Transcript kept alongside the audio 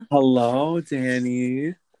Hello,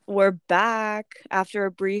 Danny. We're back after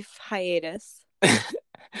a brief hiatus.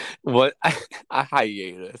 What a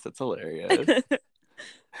hiatus. That's hilarious.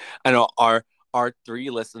 I know our three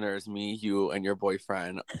listeners, me, you, and your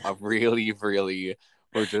boyfriend, are really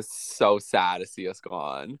were just so sad to see us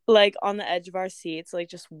gone. Like on the edge of our seats, like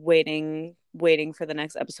just waiting for the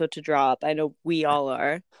next episode to drop. I know we all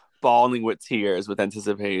are. Bawling with tears with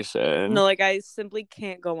anticipation. No, like I simply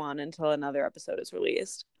can't go on until another episode is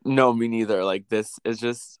released. No, me neither. Like this is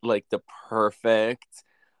just like the perfect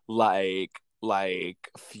like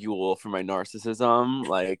fuel for my narcissism.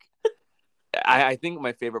 Like I think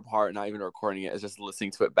my favorite part, not even recording it, is just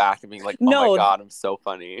listening to it back and being like, oh my No, God, I'm so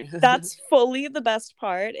funny. that's fully the best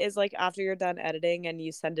part is like after you're done editing and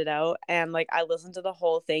you send it out and like I listen to the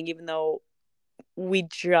whole thing even though we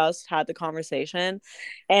just had the conversation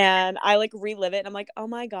and I like relive it and I'm like, oh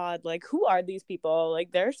my God, like who are these people?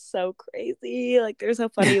 Like they're so crazy, like they're so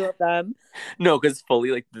funny with them. No, because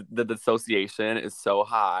fully, like, the dissociation is so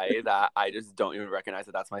high that I just don't even recognize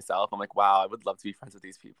that that's myself. I'm like, wow, I would love to be friends with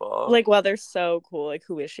these people. Like, wow, they're so cool. Like,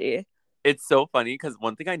 who is she? It's so funny because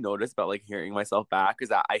one thing I noticed about like hearing myself back is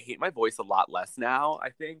that I hate my voice a lot less now,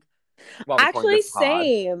 I think, while recording Actually, this pod.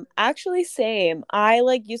 same. Actually, same. I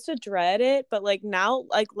like used to dread it, but like now,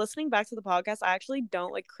 like listening back to the podcast, I actually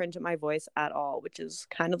don't like cringe at my voice at all, which is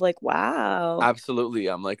kind of like, wow. Absolutely.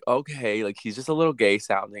 I'm like, okay, like he's just a little gay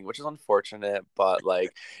sounding, which is unfortunate, but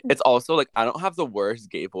like it's also like I don't have the worst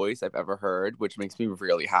gay voice I've ever heard, which makes me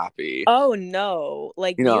really happy. Oh no.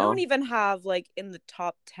 Like, You you don't know, even have like in the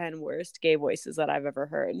top 10 worst gay voices that I've ever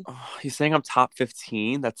heard. oh, he's saying I'm top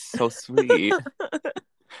 15. That's so sweet.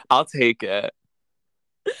 I'll take it.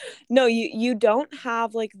 No, you don't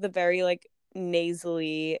have like the very like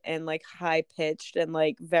nasally and like high pitched and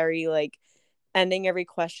like very like ending every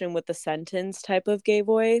question with the sentence type of gay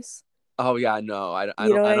voice. Oh yeah, no, I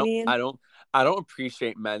You don't, know what I I don't, mean? I don't, I don't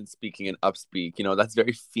appreciate men speaking in upspeak. You know, that's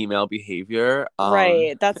very female behavior.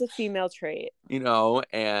 Right. That's a female trait.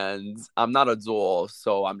 And I'm not a doll,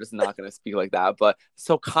 so I'm just not gonna speak like that. But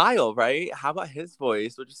so Kyle, right? How about his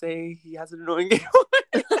voice? Would you say he has an annoying gay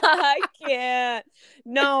voice? I can't.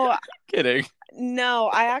 No, Kidding. no,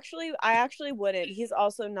 I actually wouldn't. He's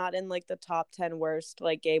also not in like the top 10 worst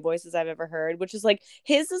like gay voices I've ever heard, which is like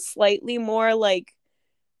his is slightly more like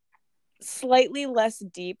slightly less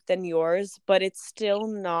deep than yours, but it's still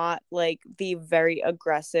not like the very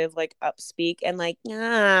aggressive like upspeak and like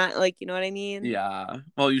yeah, like you know what I mean? Yeah.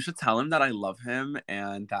 Well, you should tell him that I love him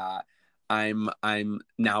and that I'm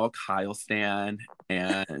now a Kyle stan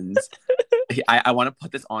and I want to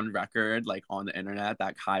put this on record, like on the internet,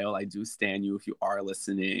 that Kyle, I do stan you if you are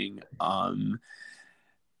listening.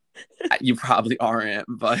 You probably aren't,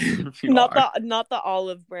 but if you Not are, the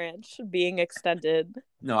olive branch being extended.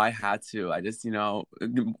 no, I had to. I just,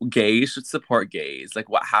 gays should support gays. Like,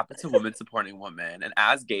 what happened to women supporting women? And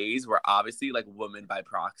as gays, we're obviously like women by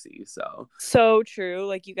proxy. So So true.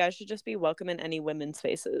 Like you guys should just be welcome in any women's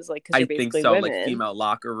spaces, like because I you're think basically so. Like women. female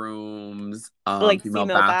locker rooms, Like female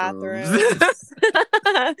female bathrooms.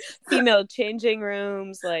 bathrooms, female changing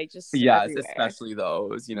rooms, like just Yes, everywhere. especially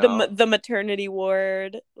those, The maternity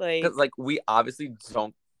ward, like because like we obviously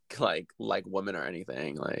don't like women or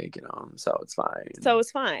anything, like so it's so fine.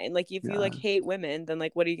 it's fine. Like if you Yeah, like hate women, then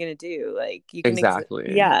like what are you gonna do? Like you can exist.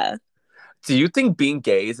 exactly. Yeah. Do you think being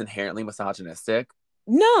gay is inherently misogynistic?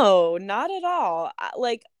 No, not at all.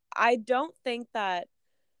 Like I don't think that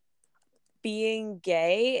being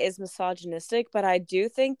gay is misogynistic, but I do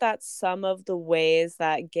think that some of the ways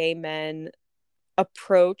that gay men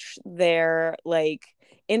approach their like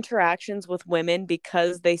interactions with women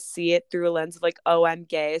because they see it through a lens of like, oh, I'm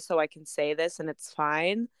gay, so I can say this and it's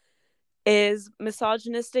fine, is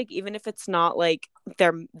misogynistic, even if it's not like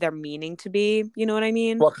they're meaning to be. You know what I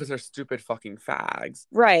mean? Well, because they're stupid fucking fags.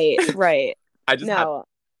 Right, right. I just had No,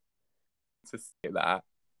 to say that.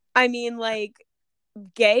 I mean like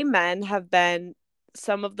gay men have been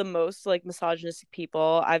some of the most like misogynistic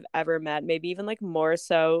people I've ever met, maybe even like more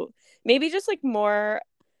so, maybe just like more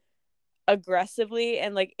aggressively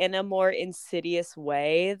and like in a more insidious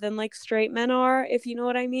way than like straight men are, if you know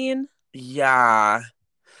what I mean. Yeah,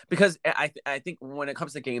 because I think when it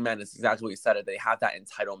comes to gay men, it's exactly what you said. It they have that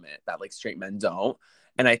entitlement that like straight men don't,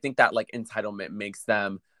 and I think that like entitlement makes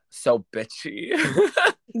them so bitchy.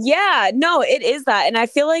 Yeah, no, it is that. And I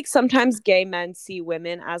feel like sometimes gay men see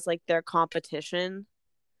women as like their competition,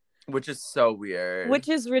 Which is so weird. which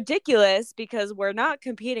is ridiculous because we're not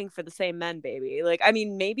competing for the same men, baby. Like, I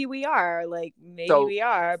mean, maybe So, we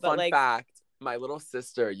are, but fun like, fact, my little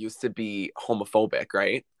sister used to be homophobic,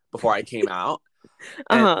 right? Before I came out.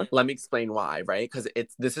 uh And huh. let me explain why, right? Because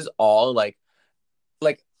it's this is all like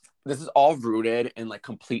this is all rooted in like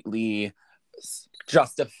completely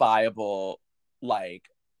justifiable like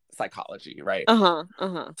psychology, right? Uh-huh.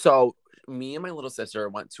 Uh-huh. So me and my little sister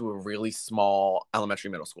went to a really small elementary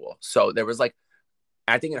middle school. So there was like,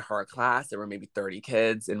 I think in her class there were maybe 30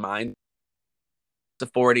 kids. In mine to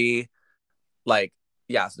 40. Like,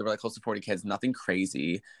 yeah, so there were like close to 40 kids, nothing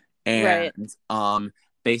crazy. Right. And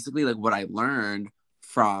basically like what I learned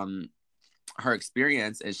from her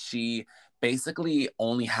experience is she basically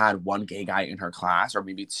only had one gay guy in her class, or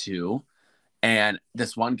maybe two, and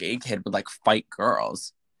this one gay kid would like fight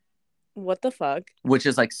girls, What the fuck? which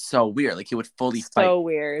is like so weird. Like he would fully fight So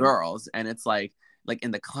weird. girls, and it's like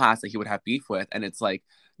in the class that he would have beef with, and it's like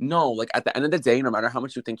no, like at the end of the day, no matter how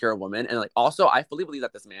much you think you're a woman, and like also I fully believe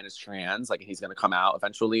that this man is trans, like he's gonna come out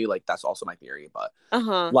eventually. Like that's also my theory, but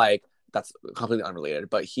Uh-huh. like that's completely unrelated.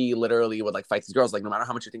 But he literally would like fight these girls. Like no matter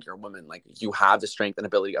how much you think you're a woman, like you have the strength and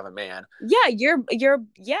ability of a man. Yeah,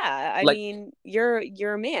 yeah, I Like mean, you're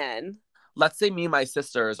a man. let's say me and my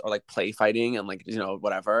sisters are like play fighting and like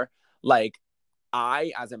whatever. Like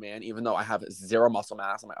I, as a man, even though I have zero muscle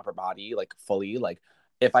mass on my upper body, like fully, like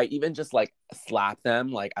if I even just like slap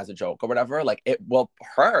them like as a joke or whatever, like it will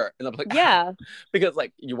hurt. And I'm like, Yeah. because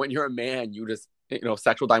like when you're a man, you just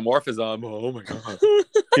sexual dimorphism. Oh my god,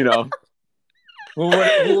 you know who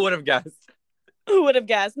would have guessed? Who would have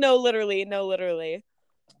guessed? No, literally, no, literally.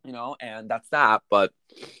 And that's that. But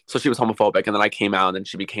so she was homophobic, and then I came out, and then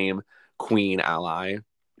she became queen ally.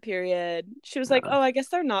 Period. She was like, Yeah, "Oh, I guess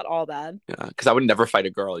they're not all bad." yeah. Because I would never fight a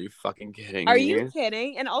girl. Are you fucking kidding Are you me?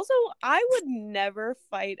 kidding? And also, I would never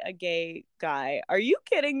fight a gay guy. Are you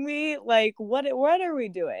kidding me? Like, what are we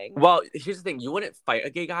doing? Well, here's the thing: you wouldn't fight a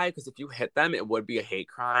gay guy because if you hit them, it would be a hate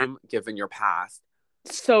crime given your past.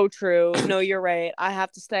 So true. No, you're right. I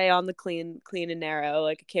have to stay on the clean and narrow.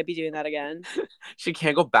 Like, I can't be doing that again. She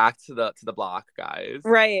can't go back to the block, guys.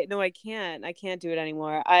 Right. No, I can't. I can't do it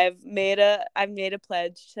anymore. I've made a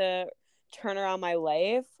pledge to turn around my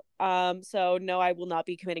life. So no, I will not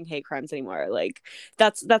be committing hate crimes anymore. Like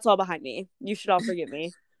that's all behind me. You should all forgive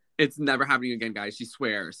me. It's never happening again, guys. She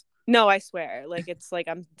swears. No, I swear. Like it's like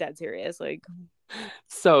I'm dead serious. Like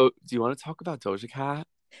So, do you want to talk about Doja Cat?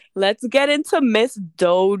 let's get into Miss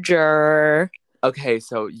Doja. Okay,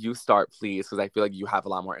 so you start, please, because I feel like you have a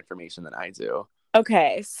lot more information than I do.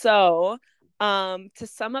 Okay, so to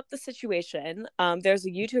sum up the situation, there's a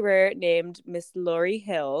YouTuber named Miss Lorry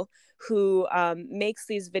Hill who makes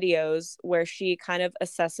these videos where she kind of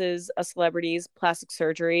assesses a celebrity's plastic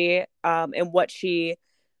surgery and what she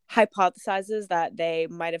hypothesizes that they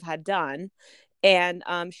might have had done. And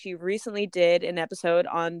she recently did an episode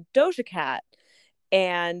on Doja Cat.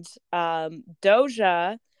 And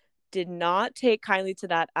Doja did not take kindly to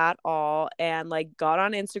that at all and like got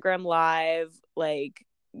on Instagram live, like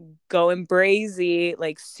going brazy,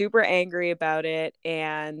 like super angry about it,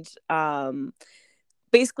 and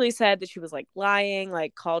basically said that she was like lying,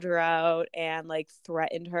 like called her out and like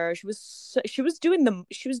threatened her. She was doing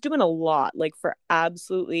a lot like for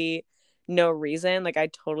absolutely no reason. Like I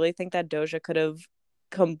totally think that Doja could have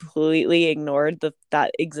completely ignored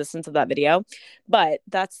that existence of that video, but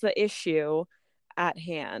that's the issue at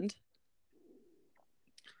hand.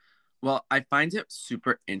 Well, I find it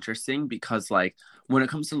super interesting because, like, when it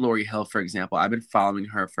comes to Lori Hill, for example, I've been following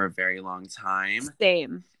her for a very long time.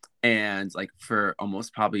 Same. And, like, for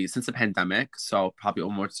almost probably since the pandemic. So, probably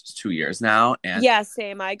almost 2 years now. And Yeah,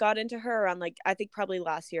 same. I got into her around like I think probably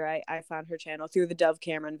last year. I found her channel through the Dove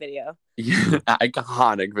Cameron video.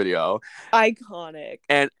 iconic video. Iconic.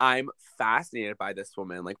 And I'm fascinated by this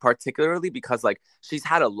woman, like, particularly because, like, she's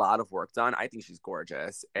had a lot of work done. I think she's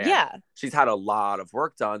gorgeous. And Yeah. she's had a lot of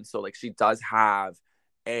work done. So, like, she does have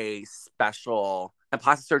a special, and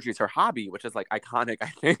plastic surgery is her hobby, which is like iconic, I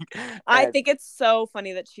think. I And think it's so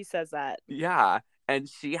funny that she says that. yeah, and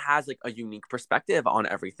she has like a unique perspective on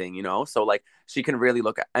everything. So like she can really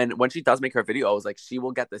look at, and when she does make her videos, like she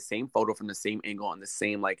will get the same photo from the same angle and the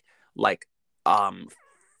same like um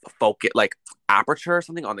focus, like aperture or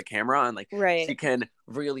something on the camera, and like Right. she can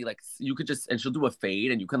really like you could just, and she'll do a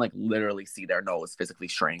fade and you can like literally see their nose physically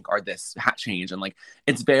shrink or this hat change, and like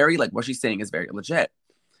it's very like what she's saying is very legit.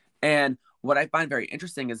 And what I find very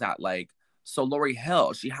interesting is that, like, so Lori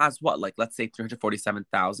Hill, she has what, like, let's say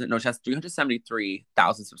 347,000. No, she has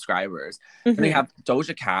 373,000 subscribers. And they Mm-hmm. have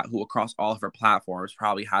Doja Cat, who across all of her platforms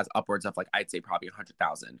probably has upwards of, like, I'd say probably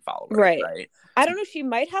 100,000 followers, Right. right? I don't know. She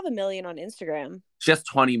might have 1 million on Instagram. She has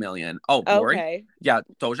 20 million. Oh, Lori? Okay. Yeah,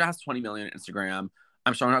 Doja has 20 million on Instagram.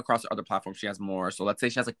 I'm showing her across other platforms. She has more. So let's say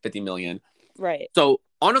she has like 50 million. Right. So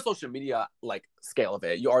on a social media like scale of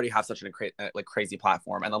it, you already have such an like crazy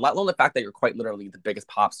platform, and let alone the fact that you're quite literally the biggest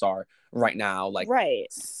pop star right now. Like, Right.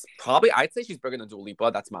 probably I'd say she's bigger than Dua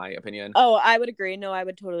Lipa. That's my opinion. Oh, I would agree. No, I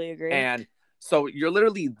would totally agree. And so you're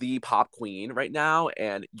literally the pop queen right now,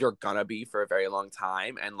 and you're gonna be for a very long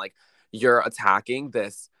time. And like, you're attacking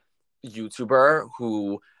this YouTuber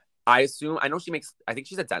who I know she makes, I think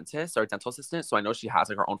she's a dentist or a dental assistant. So I know she has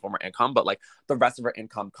like her own form of income, but like the rest of her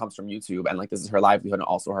income comes from YouTube. And like, this is her livelihood and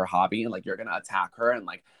also her hobby. And like, you're going to attack her. And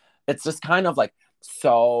like, it's just kind of like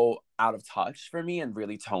so out of touch for me and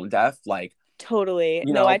really tone deaf. Like, Totally.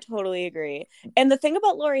 you No, I know, totally agree. And the thing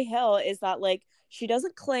about Lori Hill is that like she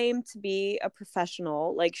doesn't claim to be a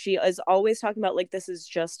professional. Like she is always talking about like this is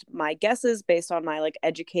just my guesses based on my like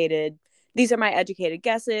educated these are my educated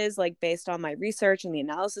guesses like based on my research and the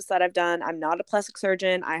analysis that I've done. I'm not a plastic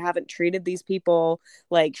surgeon. I haven't treated these people.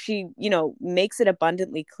 Like she, makes it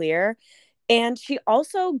abundantly clear. And she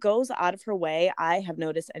also goes out of her way, I have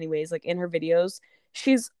noticed anyways, like in her videos,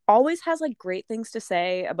 she's always has like great things to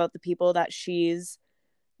say about the people that she's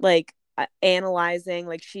like analyzing.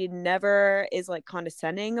 Like she never is like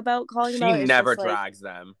condescending about calling them she out. It's never just like drags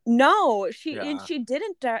them. no, Yeah. she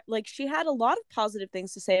didn't like she had a lot of positive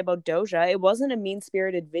things to say about Doja. It wasn't a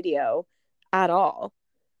mean-spirited video at all.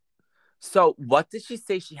 So what did she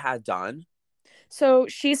say she had done? So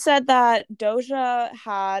she said that Doja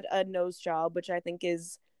had a nose job, which I think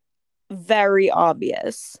is very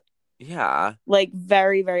obvious. Yeah. Like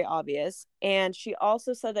very, very obvious. And she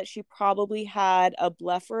also said that she probably had a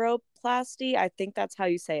blepharoplasty. I think that's how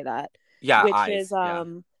you say that, Yeah. which is Eyes.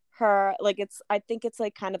 Yeah. her like it's I think it's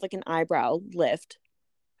like kind of like an eyebrow lift.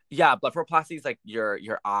 Yeah. Blepharoplasty is like your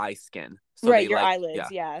eye skin. So Right, they your like, yeah.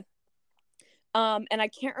 eyelids, yeah. And I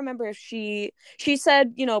can't remember if she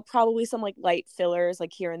said, probably some like light fillers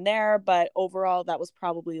like here and there, but overall that was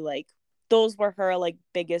probably like those were her like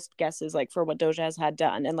biggest guesses like for what Doja has had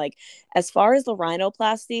done. And like as far as the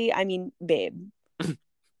rhinoplasty, I mean, babe.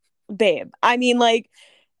 I mean, like,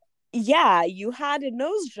 yeah, you had a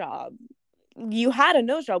nose job. You had a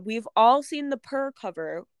nose job. We've all seen the purr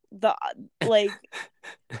cover. The like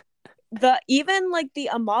the even like the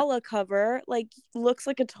Amala cover like looks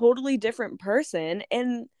like a totally different person,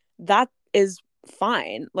 and that is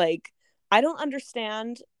fine. Like I don't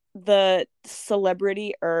understand the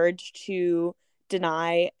celebrity urge to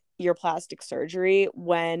deny your plastic surgery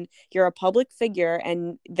when you're a public figure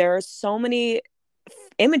and there are so many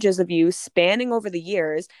images of you spanning over the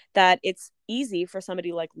years that it's easy for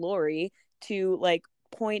somebody like Lori to like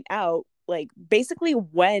point out like basically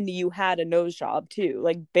when you had a nose job too,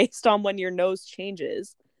 like based on when your nose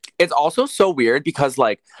changes. It's also so weird because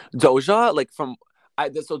like Doja, like so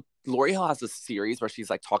Lori Hill has this series where she's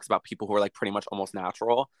like talks about people who are like pretty much almost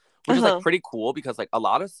natural, which is like Uh-huh. pretty cool because like a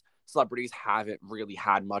lot of celebrities haven't really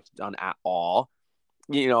had much done at all.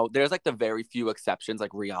 You know, there's like the very few exceptions,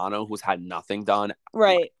 like Rihanna, who's had nothing done,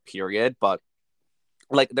 Right. like period. But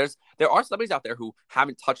like there are celebrities out there who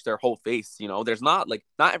haven't touched their whole face. You know, there's not like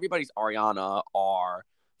not everybody's Ariana or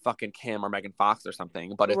fucking Kim or Megan Fox or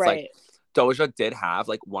something, but it's like Right. Doja did have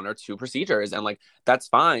like one or two procedures, and like that's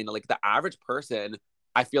fine. Like the average person,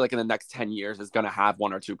 I feel like in the next 10 years is gonna have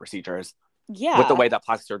one or two procedures with the Yeah. way that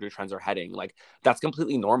plastic surgery trends are heading. Like that's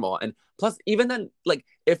completely normal. And plus, even then, like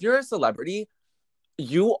if you're a celebrity,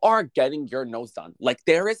 you are getting your nose done. Like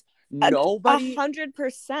there is A nobody hundred at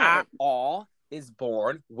percent. all is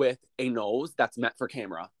born with a nose that's meant for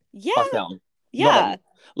camera or Yeah. film. Yeah. Nobody.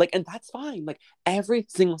 Like, and that's fine. Like, every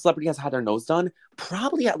single celebrity has had their nose done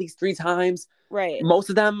probably at least 3 times. Right. Most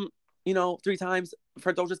of them, 3 times.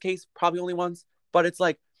 For Doja's case, probably only once. But it's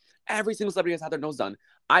like every single celebrity has had their nose done.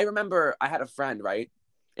 I remember I had a friend, right,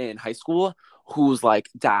 in high school whose like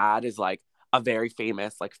dad is like a very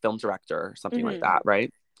famous like film director or something like Mm-hmm. that,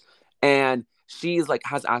 right? And she's like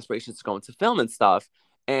has aspirations to go into film and stuff,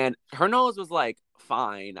 and her nose was like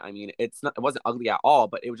fine. I mean, it wasn't ugly at all,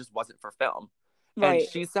 but it just wasn't for film. And Right.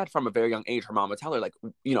 she said from a very young age her mom would tell her like,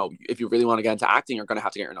 if you really want to get into acting, you're gonna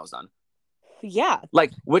have to get your nose done. Yeah.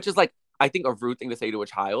 Like, which is like, I think a rude thing to say to a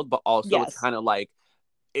child, but also it's Yes. kind of like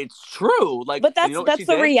it's true. Like, But and you know what she that's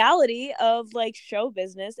the did? reality of like show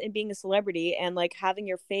business and being a celebrity and like having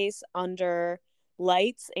your face under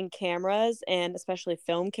lights and cameras and especially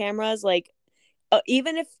film cameras. Like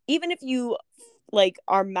even if you like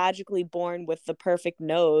are magically born with the perfect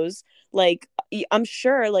nose, like I'm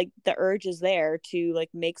sure like the urge is there to like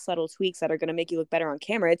make subtle tweaks that are going to make you look better on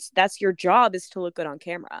camera. It's that's your job, is to look good on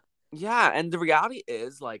camera. Yeah, and the reality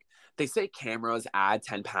is, like, they say cameras add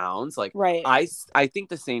 10 pounds. Like, Right. I think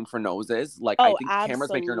the same for noses. Like, I Oh, think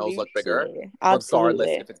cameras make your nose look bigger, absolutely. regardless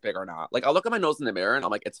Absolutely. if it's big or not. Like, I'll look at my nose in the mirror and I'm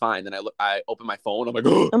like, it's fine. Then I open my phone, I'm like,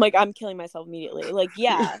 oh. I'm like, I'm killing myself immediately. Like,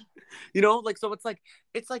 yeah. You know, like, so it's like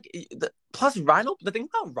plus the thing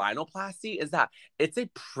about rhinoplasty is that it's a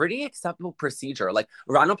pretty acceptable procedure. Like,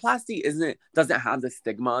 rhinoplasty doesn't have the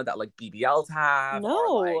stigma that like BBLs have,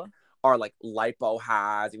 No. or like lipo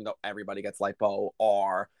has, even though everybody gets lipo,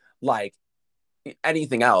 or like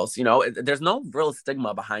anything else. There's no real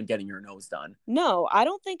stigma behind getting your nose done. No, I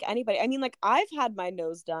don't think anybody. I mean, like, I've had my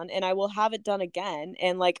nose done and I will have it done again.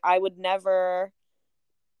 And like, I would never,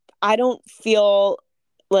 I don't feel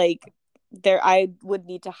like I would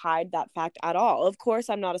need to hide that fact at all. Of course,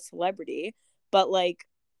 I'm not a celebrity, but like,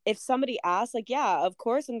 if somebody asks, like, yeah, of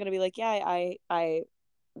course I'm gonna be like, yeah, I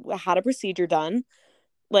had a procedure done.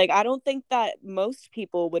 Like, I don't think that most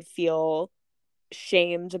people would feel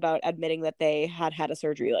shamed about admitting that they had a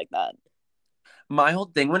surgery like that. My whole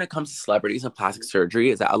thing when it comes to celebrities and plastic surgery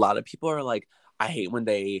is that a lot of people are like, I hate when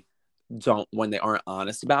they aren't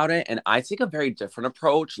honest about it. And I take a very different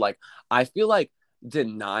approach. Like, I feel like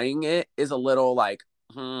denying it is a little like,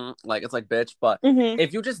 like, it's like, bitch. But Mm-hmm.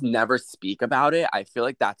 if you just never speak about it, I feel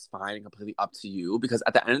like that's fine and completely up to you. Because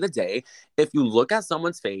at the end of the day, if you look at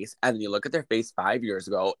someone's face and then you look at their face 5 years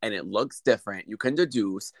ago and it looks different, you can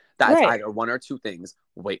deduce that it's Right. either one or two things: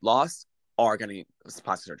 weight loss or getting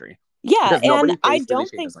plastic surgery. Yeah, Because and nobody's face really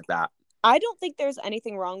changes like that. I don't think there's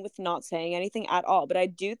anything wrong with not saying anything at all, but I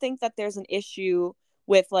do think that there's an issue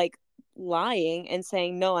with like lying and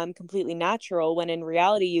saying no, I'm completely natural when in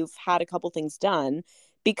reality you've had a couple things done,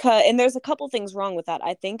 because and there's a couple things wrong with that.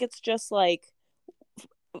 I think it's just like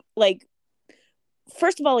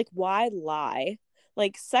first of all, like, why lie?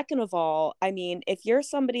 Like, second of all, I mean, if you're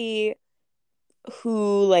somebody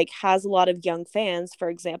who like has a lot of young fans, for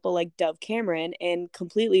example, like Dove Cameron, and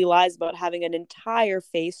completely lies about having an entire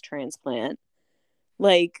face transplant,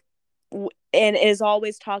 like and is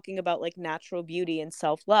always talking about like natural beauty and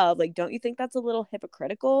self-love, like, don't you think that's a little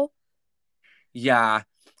hypocritical? Yeah,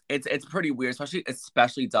 it's pretty weird,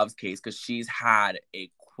 especially Dove's case, because she's had a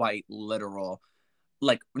quite literal,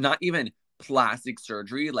 like, not even plastic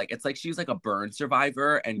surgery. Like, it's like she's like a burn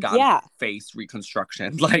survivor and got Yeah, face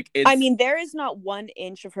reconstruction. Like, I it's mean, there is not 1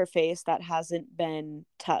 inch of her face that hasn't been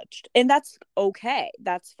touched, and that's okay,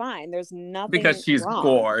 that's fine, there's because nothing she's wrong.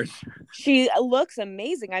 gorgeous. She looks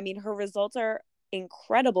amazing. I mean, her results are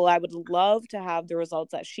incredible. I would love to have the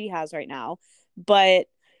results that she has right now. But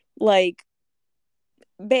like,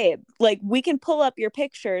 babe, like, we can pull up your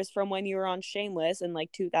pictures from when you were on Shameless in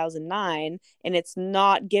like 2009 and it's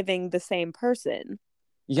not giving the same person.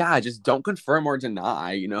 Yeah, just don't confirm or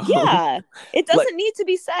deny. Yeah. It Like, doesn't need to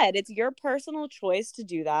be said. It's your personal choice to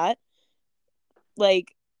do that.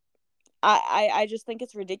 Like, I just think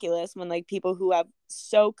it's ridiculous when like people who have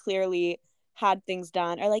so clearly had things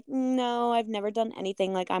done are like, no, I've never done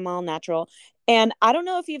anything, like, I'm all natural. And I don't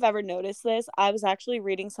know if you've ever noticed this. I was actually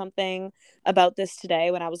reading something about this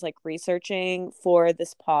today when I was like researching for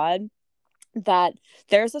this pod, that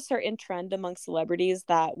there's a certain trend among celebrities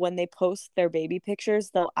that when they post their baby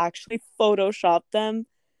pictures, they'll actually Photoshop them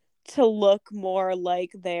to look more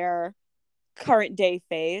like their current day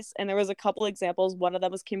face. And there was a couple examples. One of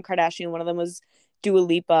them was Kim Kardashian, one of them was Dua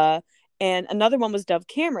Lipa, and another one was Dove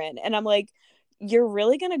Cameron. And I'm like, you're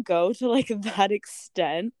really gonna go to like that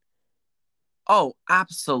extent? oh,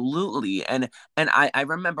 absolutely. And I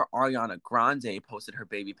remember Ariana Grande posted her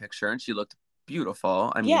baby picture and she looked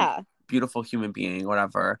beautiful. I mean, Yeah. beautiful human being,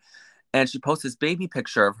 whatever. And she posts this baby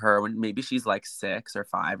picture of her when maybe she's like 6 or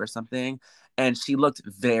 5 or something, and she looked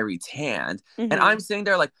very tanned. And Mm-hmm. I'm sitting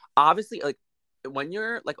there like, obviously, like, when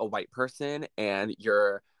you're like a white person and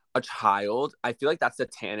you're a child, I feel like that's the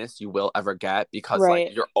tannest you will ever get because like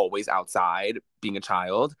Right. you're always outside being a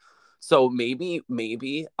child. So maybe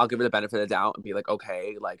I'll give her the benefit of the doubt and be like,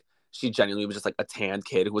 okay, like, she genuinely was just like a tanned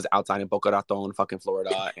kid who was outside in Boca Raton, fucking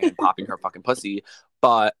Florida, and popping her fucking pussy.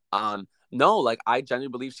 But no, like, I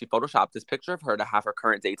genuinely believe she photoshopped this picture of her to have her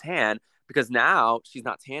current day tan, because now she's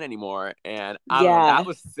not tan anymore. And I don't know, Yeah, that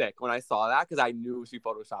was sick when I saw that because I knew she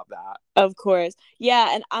photoshopped that. of course.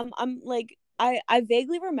 Yeah, and I'm like, I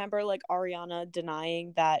vaguely remember like Ariana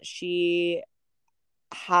denying that she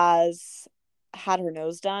has had her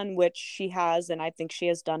nose done, which she has, and I think she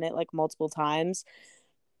has done it like multiple times.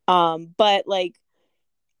 But like,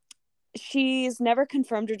 she's never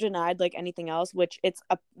confirmed or denied like anything else, which it's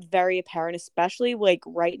a very apparent, especially like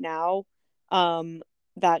right now,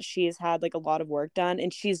 that she's had like a lot of work done,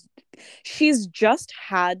 and she's just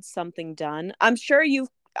had something done. I'm sure you've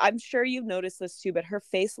I'm sure you've noticed this too, but her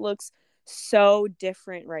face looks so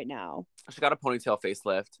different right now. She got a ponytail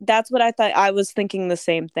facelift. That's what I thought. I was thinking the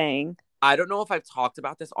same thing. I don't know if I've talked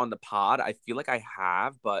about this on the pod. I feel like I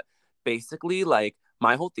have, but basically, like,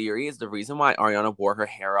 my whole theory is the reason why Ariana wore her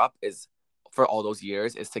hair up is for all those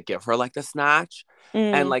years is to give her like the snatch.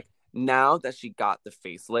 And Mm. like now that she got the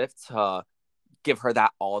facelift to give her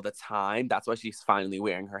that all the time, that's why she's finally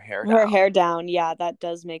wearing her hair Her down. hair down, yeah, that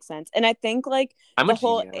does make sense. And I think like I'm a the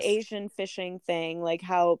whole genius. Asian fishing thing, like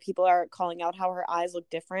how people are calling out how her eyes look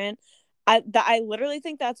different. I literally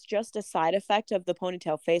think that's just a side effect of the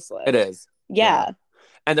ponytail It facelift. is. Yeah. Yeah.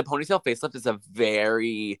 And the ponytail facelift is a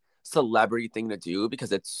very celebrity thing to do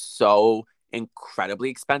because it's so incredibly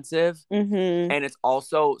expensive. Mm-hmm. And it's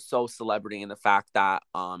also so celebrity in the fact that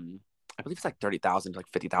I believe it's like 30,000 to like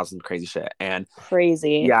 50,000 crazy shit. And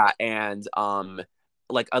Crazy. yeah, and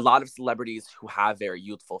like a lot of celebrities who have very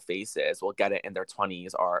youthful faces will get it in their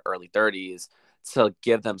 20s or early 30s to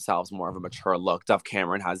give themselves more of a mature look. Dove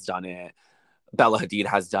Cameron has done it. Bella Hadid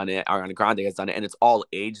has done it. Ariana Grande has done it, and it's all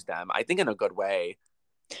aged them. I think in a good way.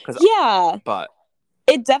 Because, Yeah, but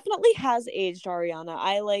it definitely has aged Ariana.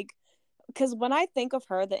 I like because when I think of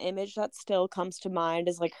her, the image that still comes to mind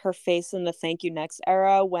is like her face in the Thank You Next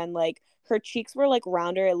era when like her cheeks were like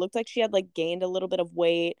rounder. It looked like she had like gained a little bit of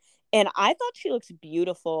weight. And I thought she looked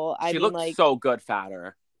beautiful. I she mean, looked like, so good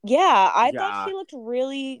fatter. yeah, I thought Yeah, she looked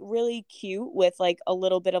really, really cute with like a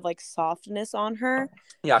little bit of like softness on her.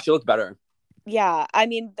 yeah, she looked better. Yeah, I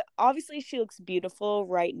mean, obviously she looks beautiful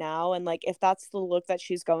right now, and like if that's the look that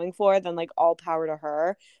she's going for, then like all power to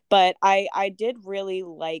her. But I did really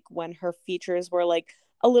like when her features were like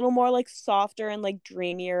a little more like softer and like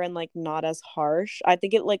dreamier and like not as harsh. I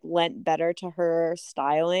think it like lent better to her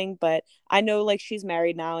styling, but I know like she's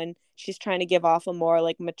married now and she's trying to give off a more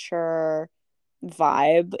like mature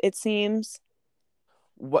vibe, it seems.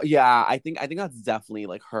 Well, yeah, I think that's definitely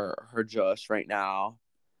like her Josh right now.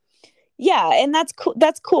 Yeah, and that's cool.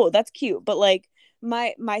 That's cool. That's cute. But like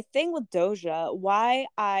my thing with Doja, why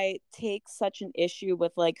I take such an issue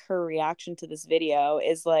with like her reaction to this video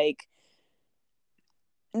is like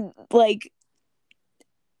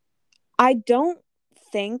I don't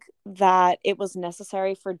think that it was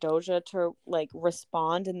necessary for Doja to like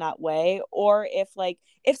respond in that way, or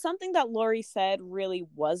if something that Lori said really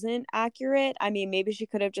wasn't accurate. I mean, maybe she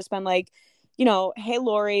could have just been like, hey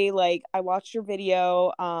Lori, like I watched your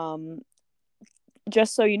video,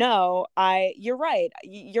 just so you know, you're right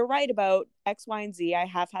about X, Y, and Z. I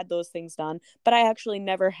have had those things done, but I actually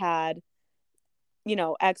never had,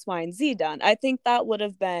 X, Y, and Z done. I think that would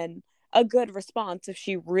have been a good response if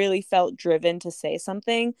she really felt driven to say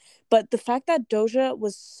something. But the fact that Doja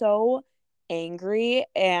was so angry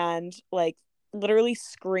and like literally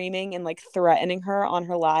screaming and like threatening her on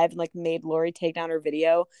her live and like made Lori take down her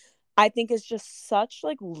video, I think is just such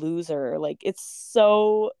like loser. Like it's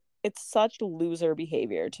such loser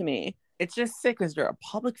behavior to me. It's just sick because you're a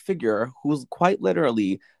public figure who's quite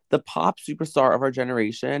literally the pop superstar of our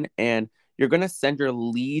generation, and you're gonna send your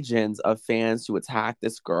legions of fans to attack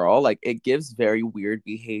this girl. Like it gives very weird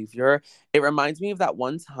behavior. It reminds me of that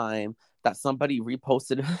one time that somebody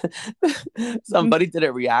reposted somebody did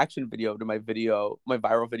a reaction video to my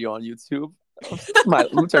viral video on YouTube. My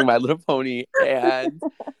Luchang, My Little Pony, and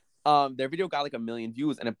their video got like 1 million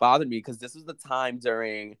views, and it bothered me because this was the time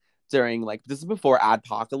during like this is before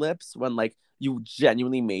adpocalypse when like you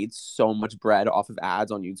genuinely made so much bread off of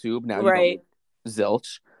ads on YouTube. Now you don't Right. make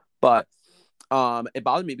zilch. But it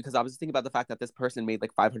bothered me because I was just thinking about the fact that this person made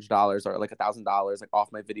like $500 or like $1,000 like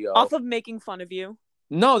off my Off video. of making fun of you.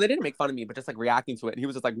 No, they didn't make fun of me, but just like reacting to it. And he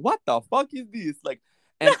was just like, "What the fuck is this?" Like,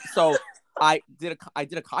 and so I did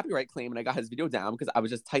a copyright claim and I got his video down because I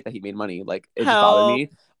was just tight that he made money. Like it just bothered Hell, me.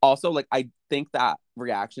 Also, like I think that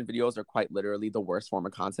reaction videos are quite literally the worst form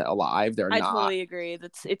of content alive. They're I not, totally agree.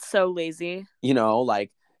 It's so lazy.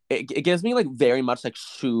 like it gives me like very much like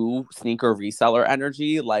shoe sneaker reseller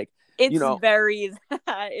energy. Like, you It's know, very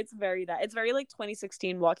that. It's very that. It's very like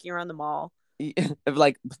 2016 walking around the mall. if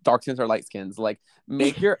like dark skins or light skins, like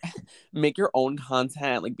make your make your own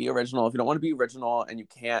content, like be original. If you don't want to be original and you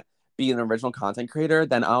can't be an original content creator,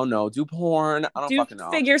 then I don't know, do porn. I don't Do fucking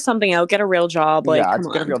know. figure something out. Get a real job. Like, Yeah, come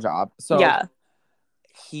just get a on. real job. So Yeah.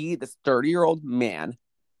 this 30-year-old man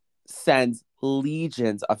sends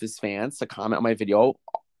legions of his fans to comment on my video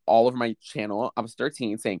all over my channel. I was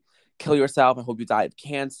 13 saying, "Kill yourself. I hope you die of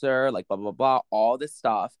cancer," like blah, blah, blah, all this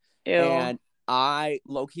stuff. Ew. And I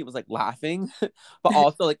low key was like laughing, but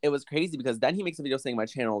also like it was crazy because then he makes a video saying my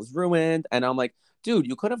channel is ruined. And I'm like, dude,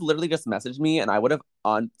 you could have literally just messaged me and I would have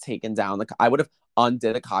taken down I would have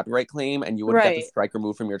undid a copyright claim and you would get the Right. strike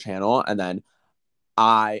removed from your channel. And then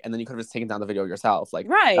and then you could have just taken down the video yourself. Like,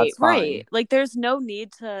 Right, that's right. fine. Like there's no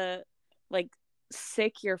need to like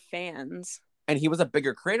sick your fans. And he was a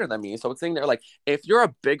bigger creator than me. So it's saying there, like, if you're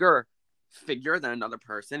a bigger figure than another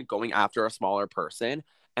person going after a smaller person,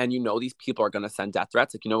 and you know these people are going to send death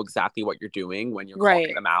threats, like, you know exactly what you're doing when you're calling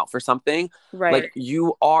Right, them out for something, like, right.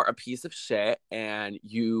 you are a piece of shit and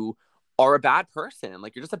you are a bad person.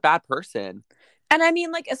 Like, you're just a bad person. And I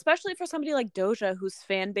mean, like, especially for somebody like Doja, whose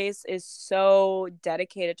fan base is so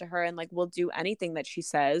dedicated to her and like will do anything that she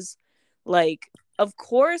says, like, of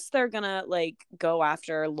course they're gonna like go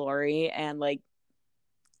after Lori and like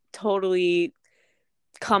totally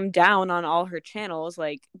come down on all her channels,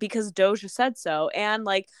 like, because Doja said so. And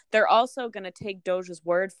like they're also gonna take Doja's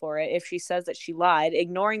word for it if she says that she lied,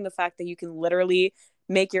 ignoring the fact that you can literally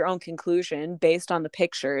make your own conclusion based on the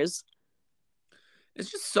pictures. It's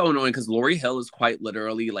just so annoying because Lori Hill is quite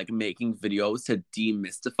literally like making videos to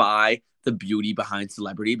demystify the beauty behind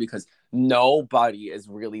celebrity, because nobody is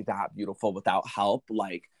really that beautiful without help.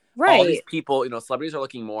 Like, all these Right. people, celebrities are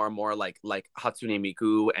looking more and more like Hatsune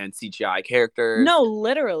Miku and CGI characters. No,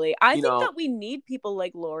 literally. I You think know, that we need people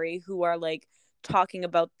like Lori who are like talking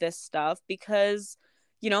about this stuff because,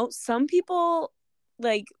 some people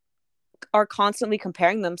like are constantly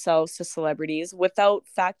comparing themselves to celebrities without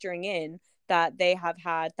factoring in that they have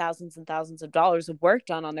had thousands and thousands of dollars of work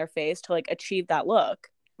done on their face to like achieve that look.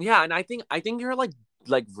 yeah, and I think you're like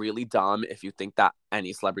really dumb if you think that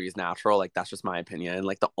any celebrity is natural. Like, that's just my opinion.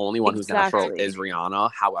 Like, the only one who's natural is Exactly. Rihanna.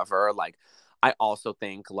 However, like, I also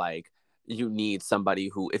think like you need somebody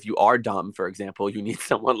who, if you are dumb, for example, you need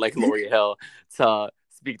someone like Lori Hill to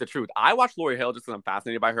speak the truth. I watch Lori Hill just because I'm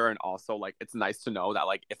fascinated by her, and also like it's nice to know that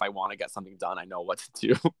like if I want to get something done, I know what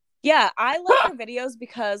to do. Yeah, I like her videos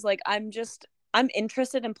because like I'm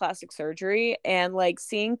interested in plastic surgery and like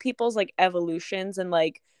seeing people's like evolutions and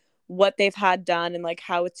like what they've had done and like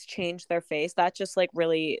how it's changed their face. That just like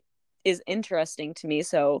really is interesting to me.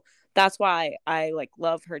 So that's why I like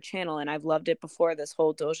love her channel and I've loved it before this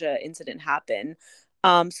whole Doja incident happened.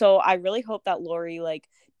 So I really hope that Lori like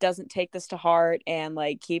doesn't take this to heart and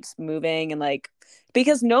like keeps moving and like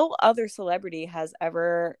because no other celebrity has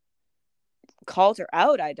ever called her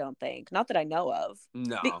out, I don't think. Not that I know of.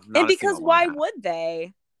 No, And not a because single one why has. would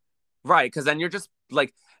they? Right, because then you're just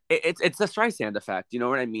like it's the Streisand effect. You know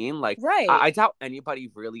what I mean? Like, Right. I doubt anybody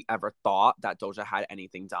really ever thought that Doja had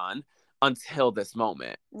anything done until this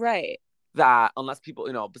moment. Right. That unless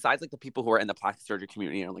people, besides like the people who are in the plastic surgery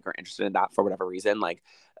community and like are interested in that for whatever reason, like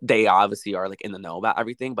they obviously are like in the know about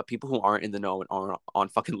everything. But people who aren't in the know and aren't on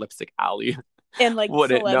fucking Lipstick Alley And like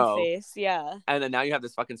wouldn't celeb know. face. Yeah. And then now you have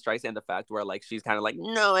this fucking Streisand effect where like she's kind of like,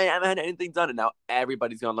 no, I haven't had anything done, and now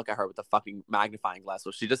everybody's gonna look at her with a fucking magnifying glass.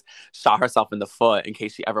 So she just shot herself in the foot in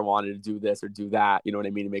case she ever wanted to do this or do that. You know what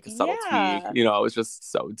I mean? To make a subtle tweak. Yeah. It's just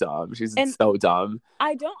so dumb. She's And so dumb.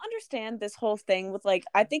 I don't understand this whole thing with like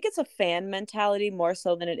I think it's a fan mentality more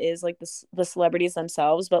so than it is like the celebrities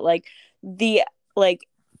themselves, but the like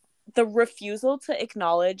the refusal to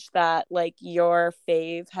acknowledge that like your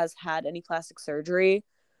fave has had any plastic surgery,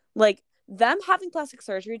 like them having plastic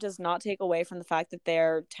surgery does not take away from the fact that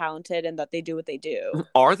they're talented and that they do what they do.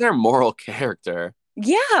 Are their moral character?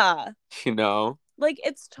 Yeah. You know? Like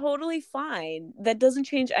it's totally fine. That doesn't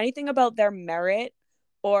change anything about their merit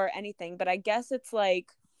or anything, but I guess it's like,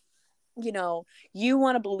 you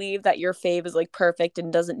want to believe that your fave is like perfect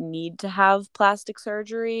and doesn't need to have plastic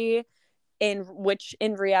surgery, in which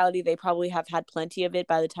in reality they probably have had plenty of it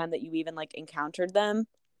by the time that you even like encountered them.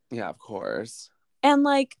 Yeah, of course. And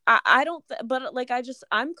like I don't but like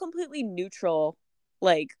I'm completely neutral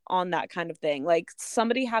like on that kind of thing. Like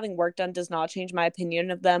somebody having work done does not change my opinion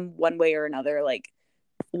of them one way or another, like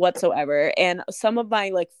whatsoever. And some of my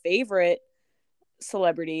like favorite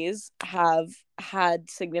celebrities have had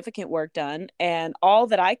significant work done, and all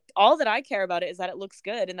that I care about it is that it looks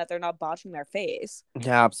good and that they're not botching their face.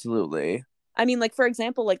 Yeah, absolutely. I mean, like for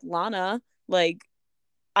example, like Lana, like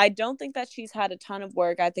I don't think that she's had a ton of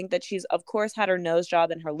work. I think that she's of course had her nose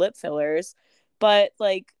job and her lip fillers, but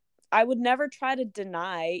like I would never try to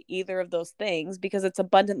deny either of those things because it's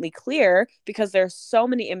abundantly clear because there's so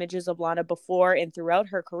many images of Lana before and throughout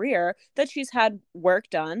her career that she's had work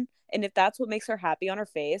done. And if that's what makes her happy on her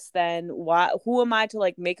face, then who am I to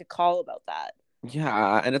like make a call about that?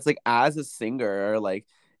 Yeah, and it's like, as a singer, like,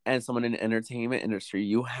 and someone in the entertainment industry,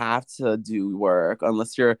 you have to do work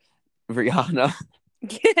unless you're Rihanna.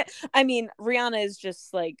 I mean, Rihanna is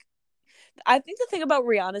just like I think the thing about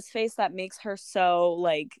Rihanna's face that makes her so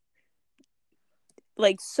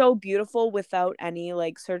so beautiful without any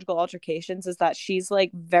like surgical altercations is that she's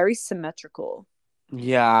like very symmetrical.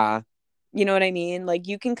 Yeah. You know what I mean? Like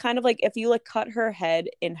you can kind of like if you like cut her head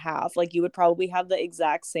in half, like you would probably have the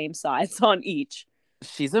exact same size on each.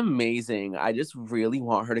 She's amazing. I just really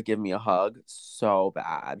want her to give me a hug so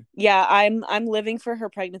bad. Yeah, I'm living for her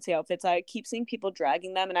pregnancy outfits. I keep seeing people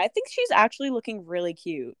dragging them and I think she's actually looking really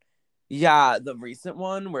cute. Yeah, the recent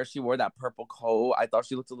one where she wore that purple coat, I thought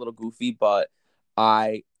she looked a little goofy, but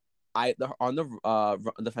I on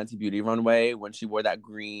the Fenty Beauty runway when she wore that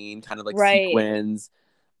green kind of like Right. sequins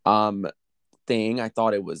um thing, I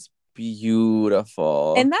thought it was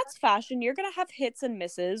beautiful. And that's fashion. You're going to have hits and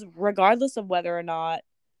misses regardless of whether or not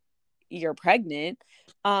you're pregnant.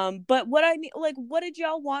 But what I mean, like, what did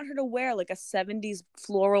y'all want her to wear? Like a 70s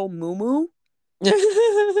floral muumuu?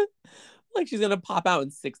 Like she's gonna pop out in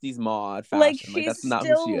 60s mod Like fashion. Like she's that's not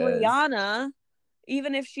who she still is. Rihanna.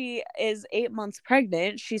 Even if she is 8 months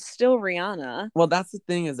pregnant, she's still Rihanna. Well, that's the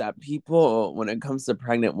thing is that people, when it comes to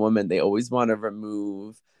pregnant women, they always want to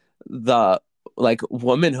remove the like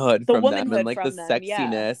womanhood The from them and womanhood like the from them, yeah.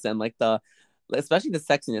 sexiness and like the especially the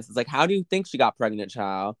sexiness. It's like, how do you think she got pregnant,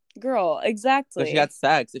 child? Girl, Because she exactly. had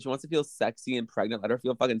sex. If she wants to feel sexy and pregnant, let her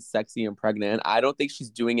feel fucking sexy and pregnant. I don't think she's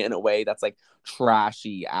doing it in a way that's like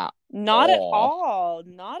trashy at Not at all. all.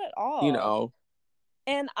 Not at You all. know?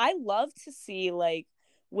 And I love to see like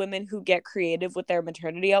women who get creative with their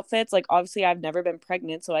maternity outfits. Like obviously I've never been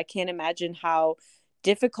pregnant, so I can't imagine how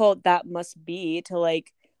difficult that must be to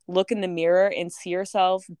like look in the mirror and see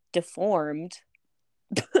yourself deformed,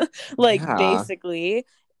 like Yeah. basically,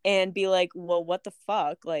 and be like, "Well, what the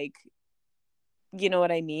fuck?" Like, you know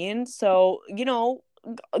what I mean? So,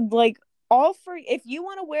 like all for if you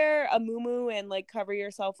want to wear a muumuu and like cover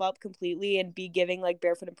yourself up completely and be giving like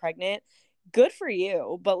barefoot and pregnant, good for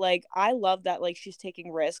you. But like I love that like she's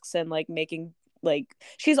taking risks and like making like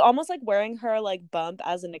she's almost like wearing her like bump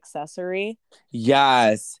as an accessory.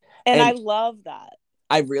 Yes. And I And love that.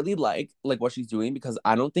 I really like what she's doing because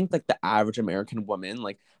I don't think like the average American woman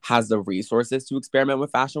like has the resources to experiment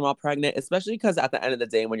with fashion while pregnant, especially because at the end of the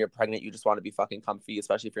day, when you're pregnant, you just want to be fucking comfy,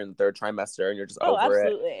 especially if you're in the third trimester and you're just Oh, over it.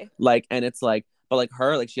 absolutely. Like, and it's like, but like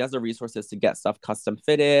her, like she has the resources to get stuff custom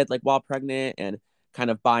fitted like while pregnant and kind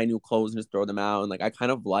of buy new clothes and just throw them out. And like I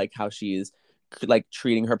kind of like how she's like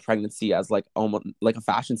treating her pregnancy as like almost like a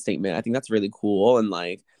fashion statement. I think that's really cool. And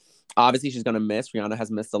like obviously she's gonna miss. Rihanna has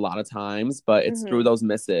missed a lot of times, but it's through Mm-hmm. those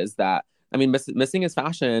misses that I mean, missing is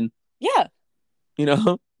fashion. Yeah. You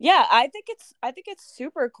know? Yeah, I think it's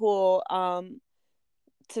super cool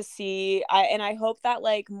to see. I hope that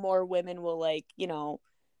like more women will like,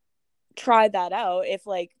 try that out if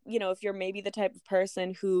like, if you're maybe the type of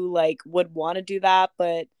person who like would want to do that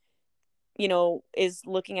but is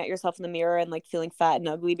looking at yourself in the mirror and like feeling fat and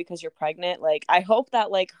ugly because you're pregnant. Like I hope that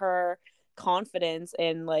like her confidence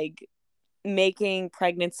in like making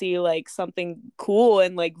pregnancy like something cool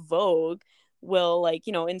and like vogue will like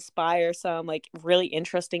inspire some like really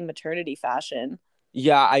interesting maternity fashion.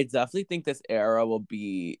 Yeah, I definitely think this era will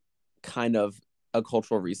be kind of a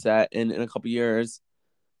cultural reset in a couple years.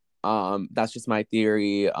 That's just my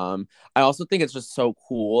theory. I also think it's just so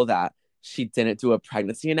cool that she didn't do a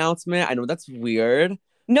pregnancy announcement. I know that's weird,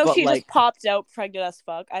 No, but she just like popped out pregnant as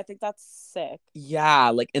fuck. I think that's sick.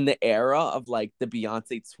 yeah, like in the era of like the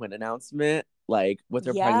Beyonce twin announcement, like with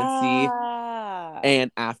her pregnancy, Yeah.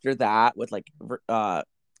 and after that with like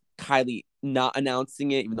Kylie not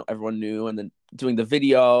announcing it even though everyone knew, and then doing the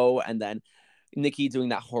video, and then Nikki doing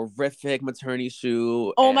that horrific maternity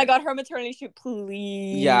shoot, Oh my and god, her maternity shoot,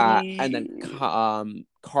 yeah, and then please.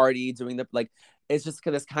 Cardi doing the like it's just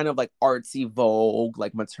this kind of like artsy Vogue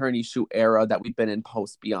like maternity shoot era that we've been in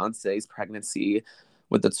post Beyonce's pregnancy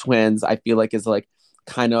with the twins. I feel like is like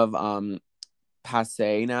kind of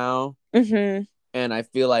passe now, Mm-hmm. and I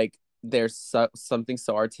feel like there's something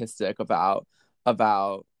so artistic about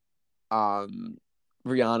um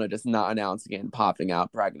Rihanna just not announcing it and popping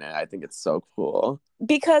out pregnant. I think it's so cool.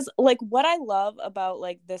 Because like what I love about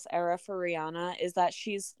like this era for Rihanna is that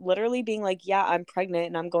she's literally being like, yeah, I'm pregnant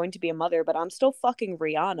and I'm going to be a mother, but I'm still fucking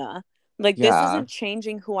Rihanna. Like this Yeah, isn't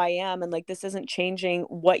changing who I am and like this isn't changing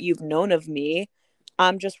what you've known of me.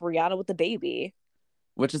 I'm just Rihanna with the baby.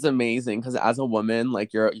 which is amazing because as a woman,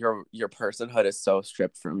 like your personhood is so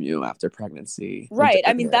stripped from you after pregnancy or Right.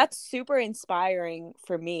 I mean, delivery. that's super inspiring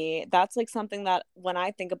for me. That's like something that when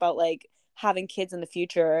I think about like having kids in the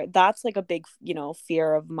future, that's like a big,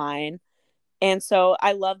 fear of mine. And so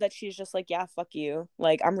I love that she's just like, yeah, fuck you.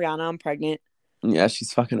 Like I'm Rihanna, I'm pregnant. Yeah,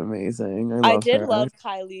 she's fucking amazing. I I love did her. love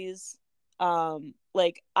Kylie's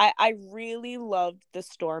like I really loved the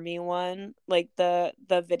Stormy one, like the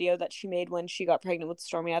video that she made when she got pregnant with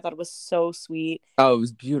Stormy. I thought it was so sweet. Oh, it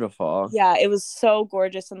was beautiful. Yeah, it was so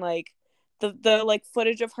gorgeous and like the like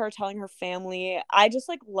footage of her telling her family. I just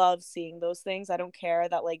like love seeing those things. I don't care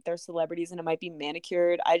that like they're celebrities and it might be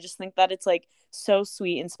manicured. I just think that it's like so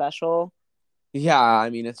sweet and special. Yeah, I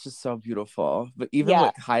mean, it's just so beautiful. But even Yeah,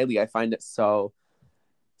 with Kylie, I find it so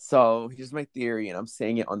here's my theory, and I'm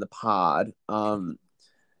saying it on the pod.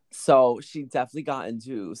 So she definitely got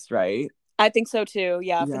induced, right? I think so too.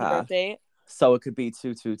 Yeah, for the Yeah. birthday. So it could be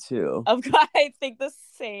 222. Of course, I think the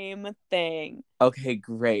same thing. Okay,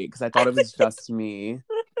 great. Because I thought it was just me.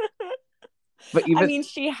 But I even mean,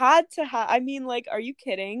 she had to have. I mean, like, are you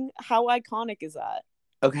kidding? How iconic is that?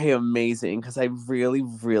 okay, amazing. Because I really,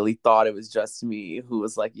 really thought it was just me who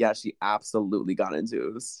was like, yeah, she absolutely got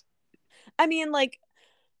induced. I mean, like,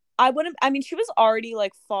 I wouldn't. I mean, she was already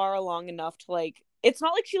like far along enough to like. It's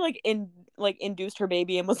not like she like induced her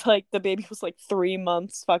baby and was like the baby was like 3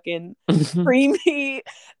 months fucking preemie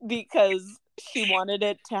because she wanted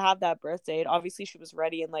it to have that birth date. Obviously, she was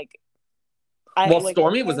ready and like I Well, like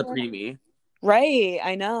Stormy was a preemie. right.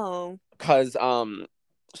 I know. Because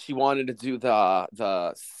she wanted to do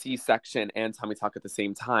the C-section and tummy tuck at the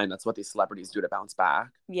same time. That's what these celebrities do to bounce back.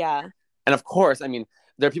 Yeah. And of course, I mean,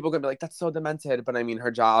 there are people gonna be like, "That's so demented," but I mean,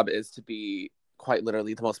 her job is to be quite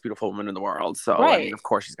literally the most beautiful woman in the world. So I mean, Right. of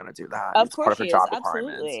course, she's gonna do that. Of It's part course of her she is. job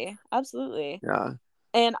requirements. Absolutely. Absolutely. Yeah.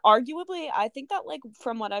 And arguably, I think that like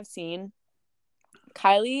from what I've seen,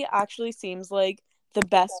 Kylie actually seems like the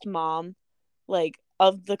best mom like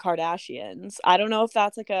of the Kardashians. I don't know if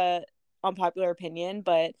that's like a unpopular opinion,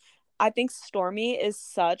 but I think Stormy is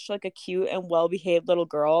such like a cute and well-behaved little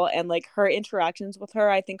girl and like her interactions with her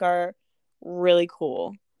I think are really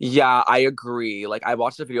cool. Yeah, I agree. Like, I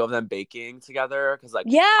watched a video of them baking together because, like,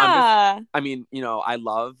 I'm just, Yeah. I mean, I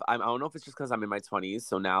don't know if it's just because I'm in my 20s,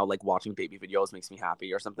 so now like watching baby videos makes me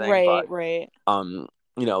happy or something. Right, But right. um,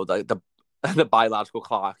 the the biological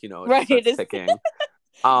clock, it just Right. starts It's ticking.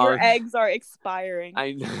 your Um, eggs are expiring.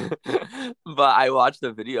 I but I watched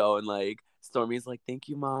the video and like Stormy's like, "Thank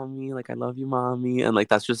you, mommy. Like, I love you, mommy," and like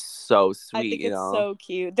that's just so I sweet, think it's so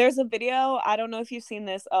cute. There's a video, I don't know if you've seen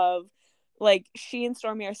this, of like she and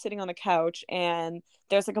Stormy are sitting on a couch and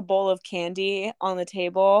there's like a bowl of candy on the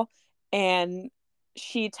table and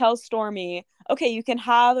she tells Stormy, "Okay, you can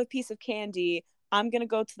have a piece of candy. I'm going to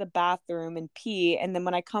go to the bathroom and pee and then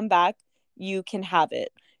when I come back, you can have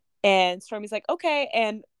it." And Stormy's like, "Okay."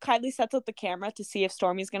 And Kylie sets up the camera to see if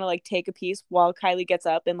Stormy's going to like take a piece while Kylie gets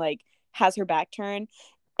up and like has her back turned.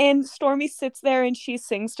 And Stormy sits there and she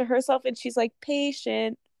sings to herself and she's like,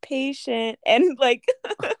 "Patient, patient." And like,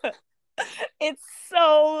 it's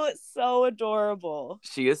so adorable.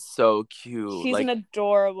 she is so cute. She's an Like,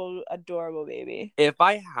 adorable baby. if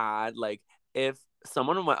I had like if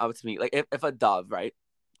someone went up to me, like if a dove, right?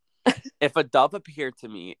 If a dove appeared to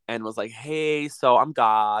me and was like, "Hey, so I'm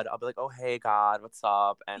God," I'll be like, "Oh, hey, God, what's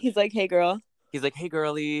up?" And He's like, "Hey, girl." he's like, "Hey,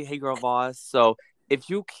 girly, hey, girl, boss." So if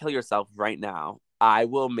you kill yourself right now, I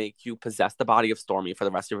will make you possess the body of Stormy for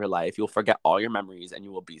the rest of your life. You'll forget all your memories and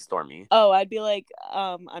you will be Stormy. Oh, I'd be like,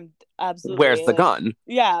 I'm Where's absolutely the like, gun?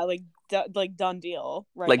 yeah, like, like done deal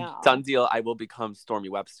right Like, done now. deal, I will become Stormy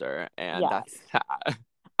Webster. And Yeah. that's that.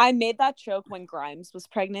 I made that joke when Grimes was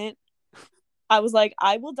pregnant. I was like,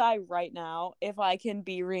 I will die right now if I can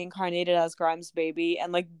be reincarnated as Grimes' baby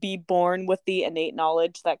and like be born with the innate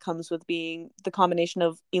knowledge that comes with being the combination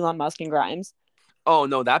of Elon Musk and Grimes. Oh,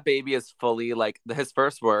 no, that baby is fully like his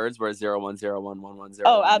first words were 0101110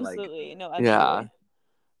 Oh, 1. Like, absolutely. No, yeah, absolutely.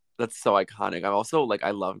 that's so iconic. I also like,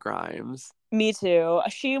 I love Grimes. Me too.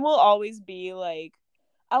 She will always be like,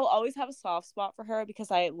 I will always have a soft spot for her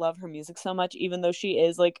because I love her music so much, even though she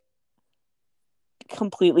is like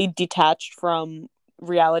completely detached from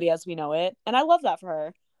reality as we know it. And I love that for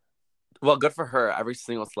her. Well, good for her. Every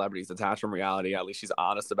single celebrity is detached from reality. At least she's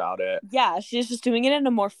honest about it. Yeah, she's just doing it in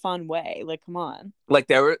a more fun way. Like, come on. Like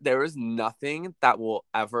there is nothing that will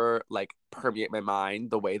ever like permeate my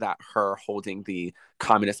mind the way that her holding the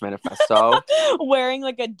Communist Manifesto. Wearing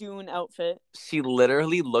like a Dune outfit. She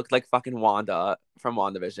literally looked like fucking Wanda from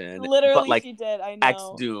WandaVision, but Literally, like she did. I ex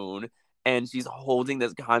know. Dune. And she's holding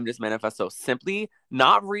this Communist Manifesto, simply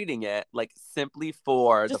not reading it, like simply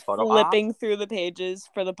for the Just photo op. flipping through the pages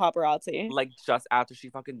for the paparazzi. Like just after she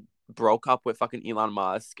fucking broke up with fucking Elon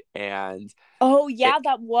Musk, and Oh, it, yeah,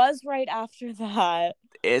 that was right after that.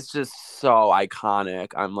 it's just so iconic.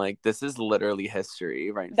 I'm like, this is literally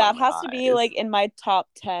history right in front That of my has to be eyes. like in my top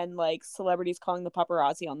 10, like celebrities calling the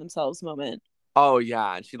paparazzi on themselves moment. Oh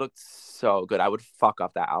yeah, and she looked so good. I would fuck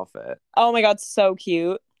up that outfit. Oh my God, so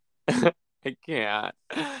cute. I can't.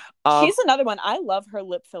 She's another one. I love her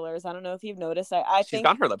lip fillers. I don't know if you've noticed. I She's think,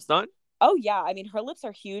 got her lips done. oh yeah, I mean, her lips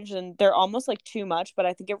are huge and they're almost like too much, but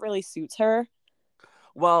I think it really suits her.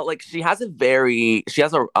 Well, like she has a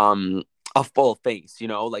full face, you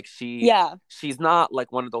know, like Yeah, she's not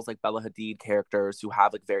like one of those like Bella Hadid characters who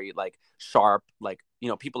have like very like sharp, like, you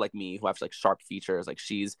know, people like me who have like sharp features. Like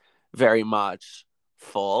she's very much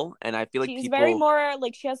full, and I feel like she's very people, more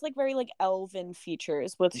like she has like very like elven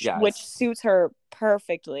features, which yes. suits her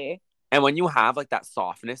perfectly. And when you have like that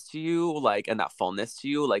softness to you, like, and that fullness to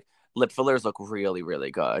you, like lip fillers look really,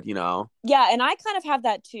 really good, you know? Yeah, and I kind of have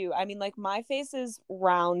that too. I mean, like my face is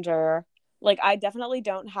rounder. Like I definitely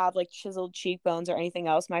don't have like chiseled cheekbones or anything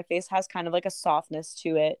else. My face has kind of like a softness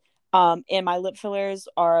to it. And my lip fillers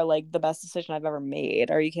are like the best decision I've ever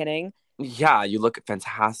made. Are you kidding? Yeah, you look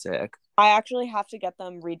fantastic. I actually have to get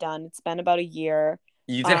them redone. It's been about a year.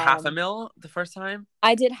 You did half a Um, mil the first time?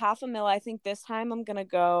 I did half a mil. I think this time I'm gonna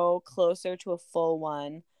go closer to a full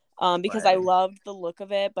one. Because I Way. loved the look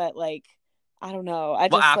of it, but like I don't know. I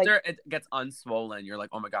Well, just like after it gets unswollen, you're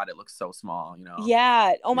like, oh my God, it looks so small, you know?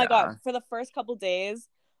 yeah. Oh my god. Yeah. For the first couple days,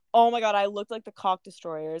 oh my god, I looked like the cock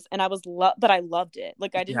destroyers, and but I loved it.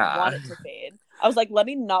 Like I didn't Yeah. want it to fade. I was like, let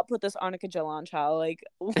me not put this arnica gel on, child. Like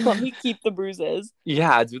let me keep the bruises.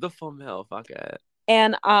 Yeah, do the full mil. Fuck it.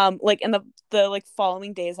 And like in the like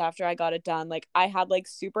following days after I got it done, like I had like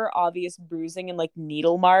super obvious bruising and like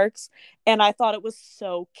needle marks, and I thought it was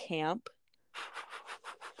so camp.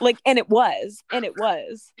 Like, and it was.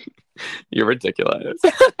 You're ridiculous.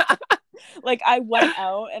 Like I went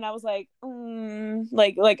out and I was like,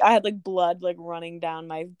 like I had like blood like running down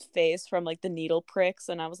my face from like the needle pricks,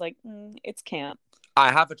 and I was like, it's camp.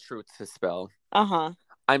 I have a truth to spill. Uh-huh.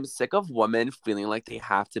 I'm sick of women feeling like they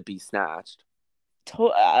have to be snatched.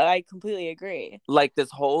 I completely agree. Like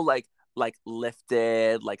this whole like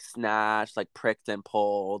lifted, like snatched, like pricked and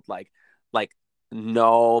pulled, like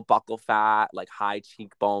no buckle fat, like high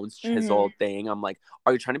cheekbones, Mm-hmm. chiseled thing. I'm like,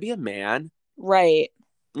 are you trying to be a man? Right.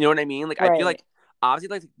 You know what I mean? Like I feel Right. like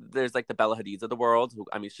obviously like there's like the Bella Hadids of the world who,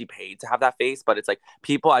 I mean, she paid to have that face, but it's like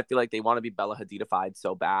people, I feel like they want to be Bella Hadidified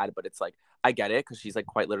so bad, but it's like I get it because she's like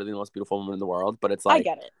quite literally the most beautiful woman in the world, but it's I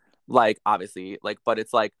get it. like obviously like, but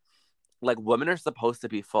it's like women are supposed to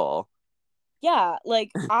be full. Yeah,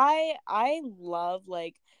 like I love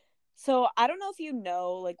like so I don't know if you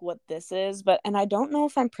know like what this is, but and I don't know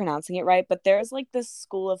if I'm pronouncing it right, but there's like this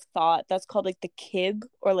school of thought that's called like the kib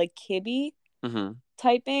or like kibby Mm-hmm.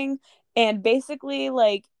 typing, and basically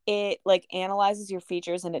like it like analyzes your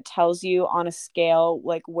features and it tells you on a scale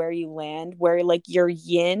like where you land, where like your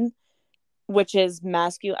yin, which is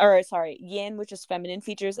masculine, or sorry, yin, which is feminine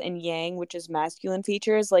features, and yang, which is masculine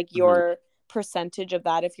features, like Mm-hmm. your percentage of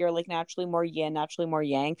that, if you're like naturally more yin, naturally more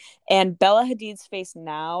yang. And Bella Hadid's face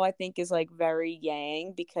now I think is like very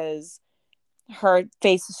yang because her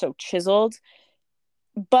face is so chiseled,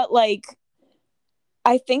 but like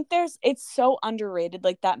I think it's so underrated,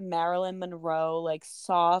 like that Marilyn Monroe, like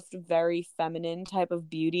soft, very feminine type of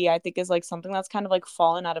beauty, I think is like something that's kind of like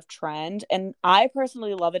fallen out of trend. And I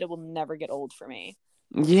personally love it. It will never get old for me.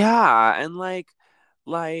 Yeah, and like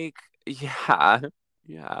yeah,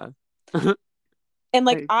 yeah. And I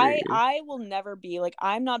like agree. I will never be like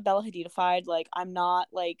I'm not Bella Hadidified. Like I'm not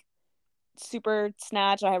like super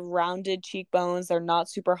snatched. I have rounded cheekbones. They're not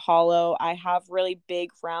super hollow. I have really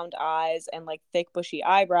big round eyes and like thick bushy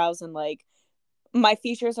eyebrows, and like my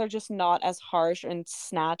features are just not as harsh and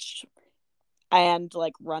snatched and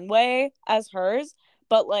like runway as hers,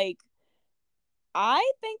 but like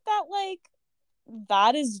I think that like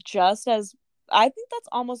that is just as I think that's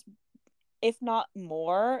almost, if not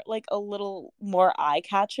more, like a little more eye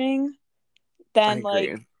catching I than like,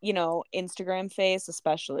 agree. Instagram face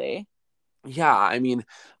especially. Yeah, I mean,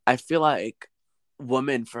 I feel like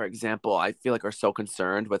women, for example, I feel like are so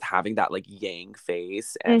concerned with having that like yang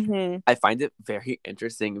face. And Mm-hmm. I find it very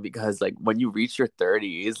interesting because like when you reach your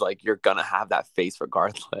 30s, like you're gonna have that face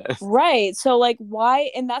regardless. Right. So like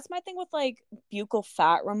why, and that's my thing with like buccal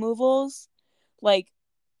fat removals. Like,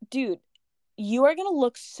 dude, you are gonna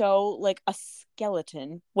look so like a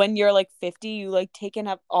skeleton when you're like 50. You like taking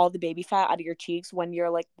up all the baby fat out of your cheeks when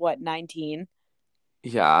you're like what, 19.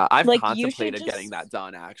 Yeah, I've Like you should contemplated getting that just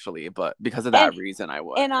done actually, but because of and that reason, I and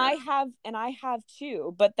wouldn't. I have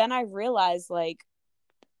too, but then I realized like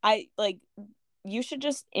I like you should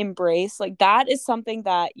just embrace, like that is something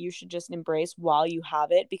that you should just embrace while you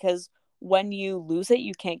have it, because when you lose it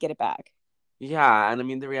you can't get it back. Yeah, and I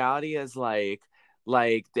mean the reality is like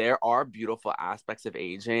there are beautiful aspects of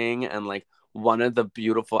aging, and like one of the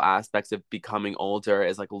beautiful aspects of becoming older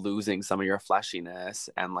is like losing some of your fleshiness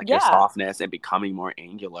and like your Yeah. softness and becoming more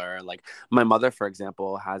angular. Like my mother, for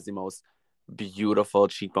example, has the most beautiful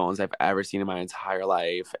cheekbones I've ever seen in my entire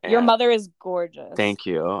life. Your And mother is gorgeous. thank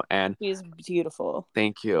you. And She is beautiful.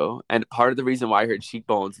 thank you. And part of the reason why her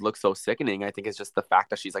cheekbones look so sickening, I think, is just the fact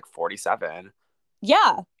that she's like 47,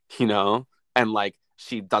 Yeah. you know? And like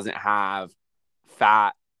she doesn't have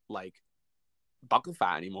fat, like buckle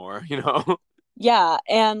fat anymore, you know? Yeah.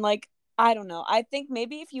 And like, I don't know. I think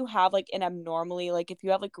maybe if you have like an abnormally, like if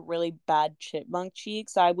you have like really bad chipmunk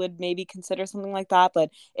cheeks, I would maybe consider something like that.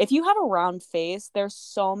 But if you have a round face, there's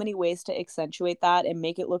so many ways to accentuate that and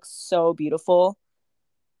make it look so beautiful.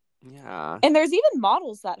 Yeah. And there's even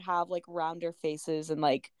models that have like rounder faces and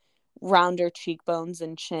like rounder cheekbones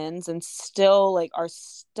and chins and still like are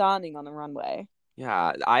stunning on the runway.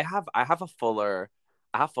 Yeah. I have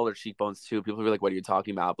fuller cheekbones too. People be like, what are you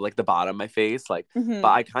talking about? But like the bottom of my face, like, but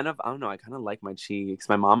Mm-hmm. I don't know, I kind of like my cheeks.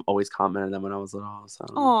 My mom always commented on them when I was little. So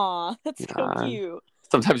Aw, that's so yeah. cute.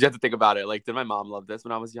 Sometimes you have to think about it. Like, did my mom love this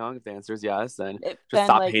when I was young? If the answer is yes, then If just then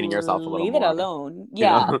stop like hating yourself a little leave it more. alone. You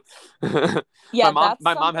Yeah. know, Yeah, that's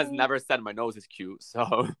my mom has something. never said my nose is cute.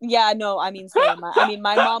 So Yeah, no, I mean same. I mean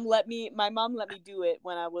my mom let me do it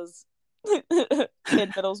when I was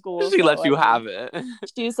in middle school, she so lets I you mean have it.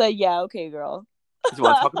 she said, "Yeah, okay, girl." Do you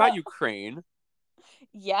want to talk about Ukraine?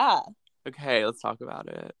 Yeah. Okay, let's talk about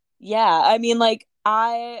it. Yeah, I mean like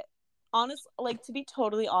I honest like to be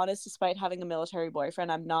totally honest, despite having a military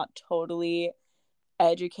boyfriend, I'm not totally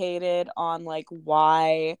educated on like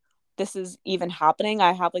why this is even happening.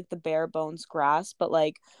 I have like the bare bones grasp, but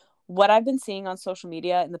like what I've been seeing on social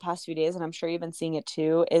media in the past few days, and I'm sure you've been seeing it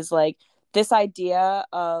too, is like this idea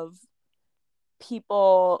of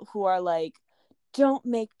people who are like, don't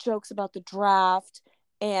make jokes about the draft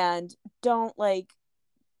and don't like,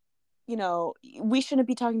 we shouldn't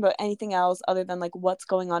be talking about anything else other than like what's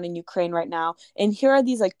going on in Ukraine right now. And here are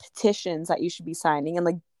these like petitions that you should be signing and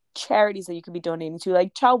like charities that you could be donating to.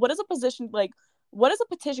 Like, child, what is a petition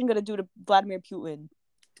going to do to Vladimir Putin?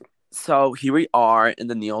 So here we are in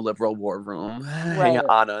the neoliberal war room. Hey, Right.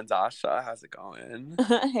 Anna and Dasha, how's it going?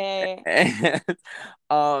 Hey. And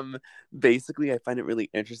um, basically, I find it really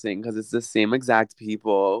interesting because it's the same exact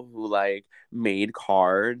people who like made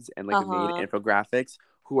cards and like made Uh-huh. infographics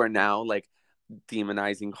who are now like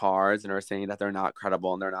demonizing cars and are saying that they're not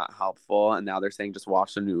credible and they're not helpful. And now they're saying just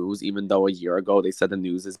watch the news, even though a year ago they said the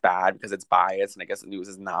news is bad because it's biased. And I guess the news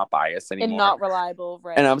is not biased And anymore. not reliable, And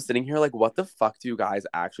right? I'm sitting here like, what the fuck do you guys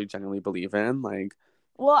actually genuinely believe in? Like,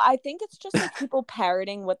 Well, I think it's just like people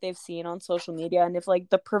parroting what they've seen on social media. And if like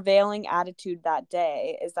the prevailing attitude that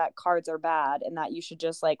day is that cards are bad and that you should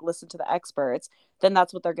just like listen to the experts, then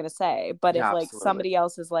that's what they're going to say. But if yeah, like absolutely. somebody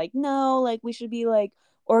else is like, no, like we should be like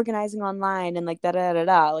organizing online and like da da da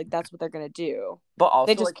da, like that's what they're going to do. But They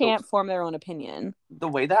also just like the can't form their own opinion. the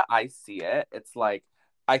way that I see it, it's like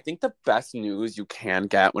I think the best news you can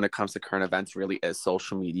get when it comes to current events really is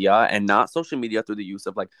social media, and not social media through the use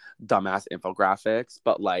of like dumbass infographics,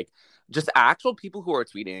 but like just actual people who are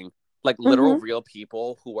tweeting, like literal Mm-hmm. real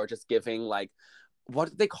people who are just giving like what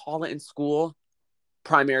did they call it in school?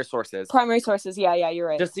 Primary sources. Primary sources. Yeah, yeah, you're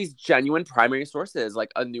right. Just these genuine primary sources. Like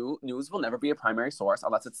a new news will never be a primary source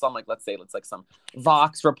unless it's some like let's say it's like some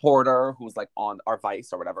Vox reporter who's like on our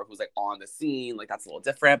Vice or whatever who's like on the scene. Like that's a little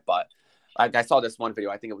different. But like I saw this one video,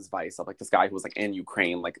 I think it was Vice, of like this guy who was like in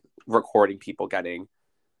Ukraine, like recording people getting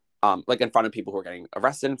like in front of people who are getting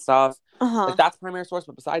arrested and stuff. Like Uh-huh. that's primary source.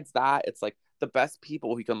 But besides that, it's like the best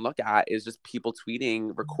people we can look at is just people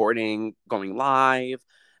tweeting, recording, going live,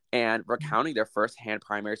 and recounting their firsthand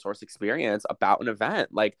primary source experience about an event.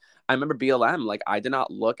 Like I remember BLM, like I did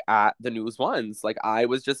not look at the news ones. Like I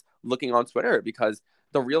was just looking on Twitter because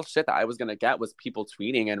the real shit that I was gonna get was people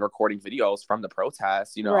tweeting and recording videos from the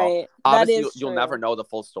protests. You know, Right. That obviously is you'll never true. know the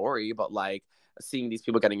full story, but like seeing these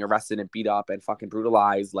people getting arrested and beat up and fucking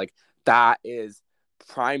brutalized, like that is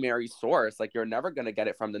primary source. Like you're never going to get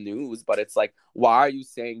it from the news, but it's like why are you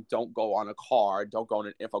saying don't go on a card, don't go on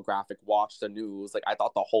an infographic, watch the news? Like I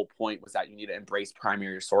thought the whole point was that you need to embrace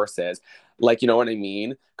primary sources. Like you know what I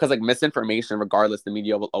mean? Because like misinformation, regardless, the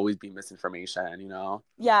media will always be misinformation, you know.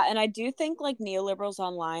 Yeah, and I do think like neoliberals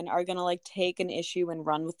online are gonna like take an issue and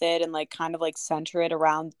run with it and like kind of like center it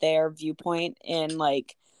around their viewpoint in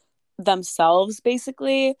like themselves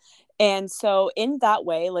basically. And so in that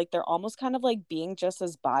way, like they're almost kind of like being just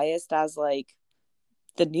as biased as like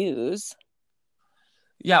the news.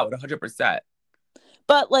 Yeah, 100%.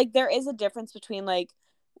 But like there is a difference between like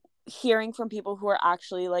hearing from people who are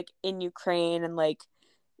actually like in Ukraine and like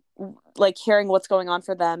hearing what's going on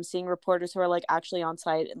for them, seeing reporters who are like actually on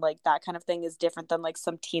site and like that kind of thing is different than like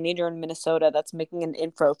some teenager in Minnesota that's making an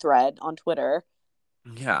info thread on Twitter.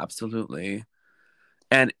 Yeah, absolutely.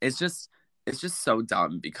 And it's just it's just so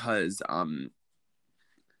dumb because I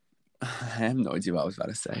have no idea what I was about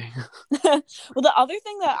to say. Well, the other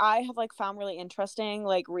thing that I have like found really interesting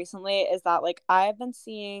like recently is that like I've been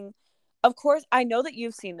seeing, of course I know that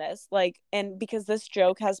you've seen this, like, and because this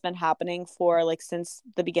joke has been happening for like since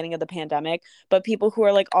the beginning of the pandemic, but people who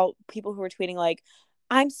are like all people who are tweeting like,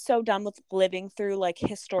 I'm so done with living through like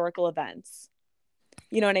historical events.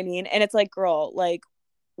 You know what I mean? And it's like, girl, like,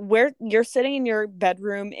 where you're sitting in your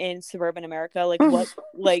bedroom in suburban America, like what,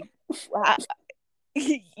 like,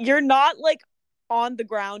 you're not like on the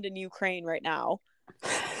ground in Ukraine right now.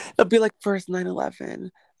 It'll be like first 9/11,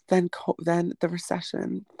 then the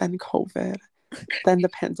recession, then COVID, then the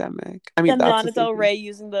pandemic. I mean, Then that's the Lana same Del thing.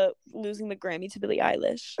 Rey losing the Grammy to Billie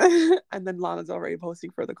Eilish. And then Lana's already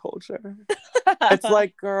posting for the culture. It's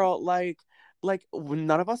like, girl, like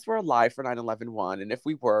none of us were alive for 9/11 one, and if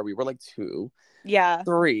we were like two, Yeah.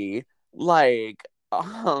 three, like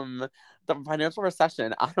the financial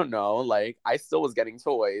recession, I don't know, like I still was getting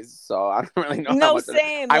toys, so I don't really know how No, much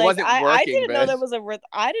same. I Like wasn't I working, didn't know there bitch. was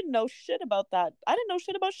I didn't know shit about that. I didn't know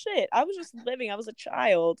shit about shit. I was just living. I was a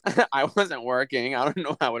child. I wasn't working. I don't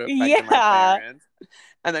know how it affected my Yeah. parents.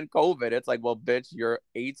 And then COVID, it's like, well, bitch, you're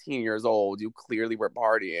 18 years old. You clearly were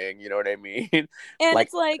partying. You know what I mean? And Like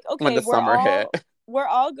it's like, when okay, the summer hit. we're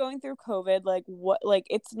all going through COVID. Like what, like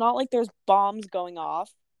it's not like there's bombs going off.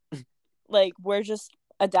 Like we're just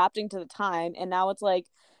adapting to the time, and now it's like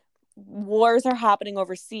wars are happening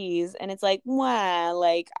overseas, and it's like, wow,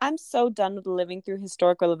 like I'm so done with living through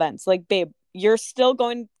historical events. Like, babe, you're still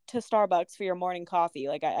going to Starbucks for your morning coffee.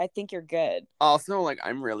 Like I think you're good. Also, like,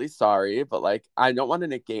 I'm really sorry, but like, I don't want to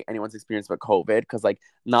negate anyone's experience with COVID because, like,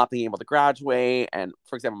 not being able to graduate. And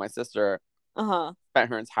for example, my sister Uh-huh. spent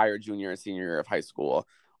her entire junior and senior year of high school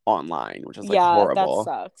online, which is like Yeah, that horrible.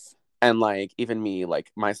 sucks. And like, even me,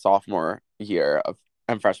 like, my sophomore year of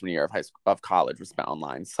and freshman year of high school of college was spent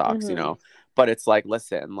online sucks, you Mm-hmm. know. But it's like,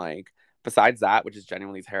 listen, like, besides that, which is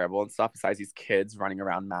genuinely terrible and stuff, besides these kids running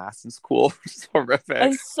around mass in school, which is horrific.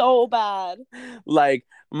 It's so bad. Like,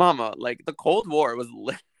 mama, like the Cold War was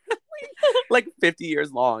like 50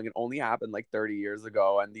 years long and only happened like 30 years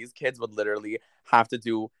ago, and these kids would literally have to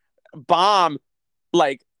do bomb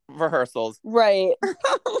like rehearsals. Right.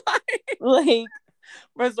 Like, Like,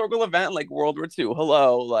 for a historical event like World War II.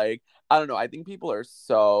 Hello, like, I don't know. I think people are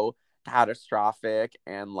so catastrophic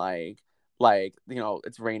and like, you know,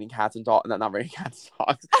 it's raining cats and dogs. Not raining cats and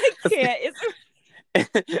I dogs. can't.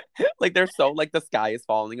 It's Like they're so like the sky is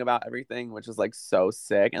falling about everything, which is like so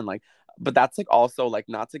sick. And like, but that's like also like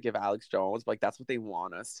not to give Alex Jones, but like that's what they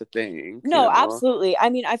want us to think, you no, know? absolutely. I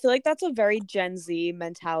mean, I feel like that's a very Gen Z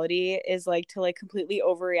mentality, is like to like completely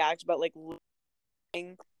overreact about like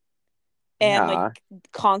living and like Yeah.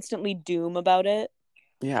 constantly doom about it,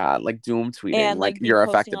 Yeah. Like doom tweeting, and like like be you're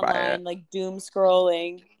posting affected by it. online like doom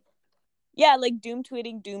scrolling. Yeah, like doom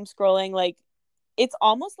tweeting, doom scrolling. Like it's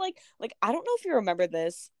almost like I don't know if you remember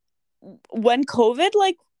this when COVID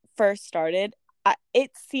like first started.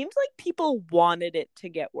 It seems like people wanted it to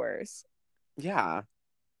get worse. Yeah.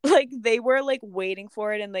 Like they were like waiting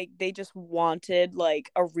for it, and like they just wanted like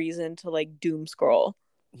a reason to like doom scroll.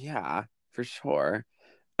 Yeah, for sure.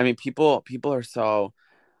 I mean, people are so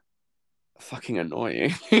fucking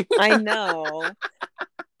annoying. I know.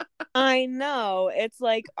 I know. It's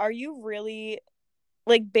like, are you really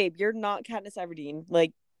like, babe, you're not Katniss Everdeen.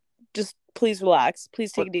 Like, just please relax.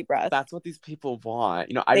 Please take But a deep breath. that's what these people want.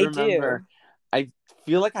 You know, I They remember do. I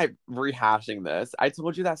feel like I'm rehashing this. I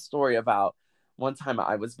told you that story about one time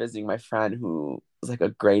I was visiting my friend who was like a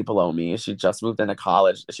grade below me. She just moved into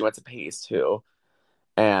college. She went to Pace too.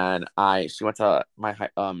 And I she went to my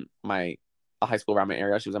a high school around my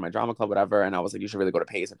area. She was in my drama club, whatever. And I was like, you should really go to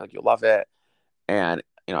Pace. I feel like you'll love it. And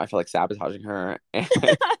you know, I feel like sabotaging her. And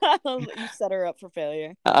You set her up for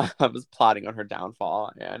failure. I was plotting on her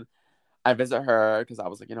downfall. And I visit her because I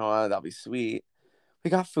was like, you know what, that'll be sweet. We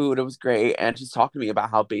got food, it was great. And she's talking to me about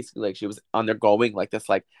how basically like she was undergoing like this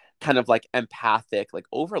like kind of like empathic like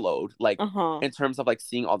overload, like Uh-huh. in terms of like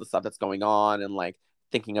seeing all the stuff that's going on and like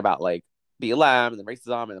thinking about like BLM and then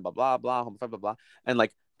racism and then blah blah blah, homophobic, blah blah, and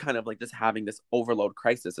like kind of like just having this overload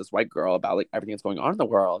crisis, this white girl about like everything that's going on in the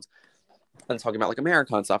world and talking about like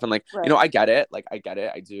America and stuff. And like, you know, Right. I get it. Like I get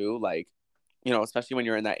it. I do. Like, you know, especially when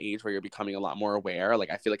you're in that age where you're becoming a lot more aware, like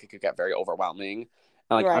I feel like it could get very overwhelming.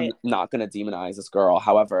 And like I'm Right. not gonna demonize this girl.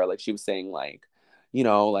 However, like she was saying, like, you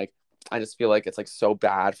know, like I just feel like it's like so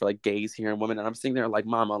bad for like gays here and women. And I'm sitting there like,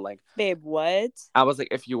 mama, like Babe, what? I was like,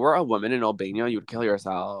 if you were a woman in Albania, you would kill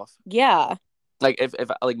yourself. Yeah. Like if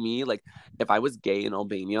like me, like if I was gay in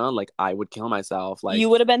Albania, like I would kill myself. Like You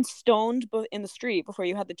would have been stoned in the street before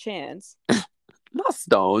you had the chance. not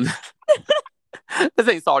stoned. This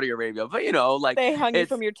ain't Saudi Arabia, but like They hung you it's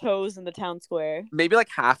from your toes in the town square. maybe like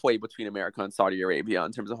halfway between America and Saudi Arabia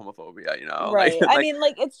in terms of homophobia. Like Right. I mean,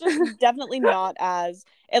 like, it's just definitely not as,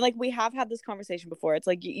 and like, we have had this conversation before. It's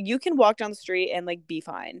like, you can walk down the street and like be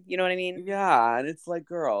fine. You know what I mean? yeah, and it's like,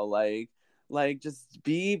 girl, like just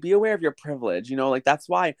be aware of your privilege. Like that's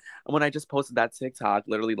why when I just posted that TikTok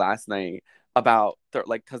literally last night about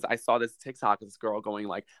like because I saw this TikTok of this girl going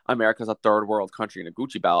like America's a third world country in a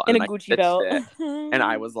Gucci belt, and In a then I Gucci stitched belt. it, and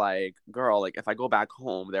I was like, girl, like if I go back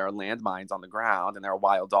home, there are landmines on the ground, and there are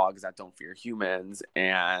wild dogs that don't fear humans,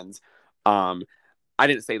 and um I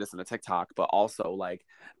didn't say this in a TikTok, but also like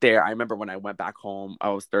I remember when I went back home, I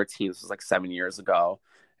was 13. This was like 7 years ago.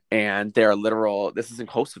 And this is in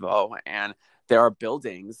Kosovo, and there are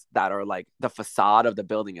buildings that are like the facade of the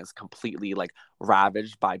building is completely like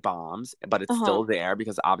ravaged by bombs, but it's Uh-huh. still there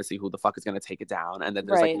because obviously who the fuck is going to take it down? And then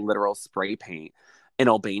there's like Right. literal spray paint in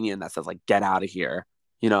Albanian that says like, get out of here,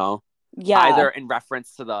 you know? Yeah. Either in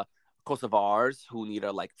reference to the Kosovars who need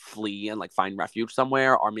to like flee and like find refuge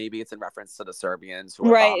somewhere, or maybe it's in reference to the Serbians who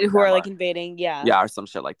are Right. bombing Who are them, like or invading. Yeah. yeah, or some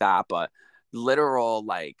shit like that. But literal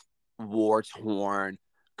like war torn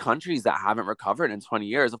countries that haven't recovered in 20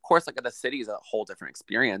 years. Of course, like the city is a whole different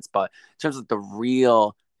experience, but in terms of the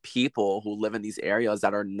real people who live in these areas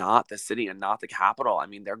that are not the city and not the capital, I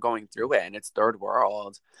mean, they're going through it and it's third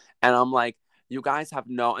world. And I'm like, you guys have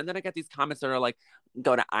no. And then I get these comments that are like,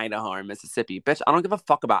 go to Idaho or Mississippi. Bitch, I don't give a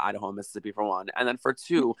fuck about Idaho and Mississippi for one. And then for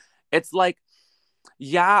two, it's like,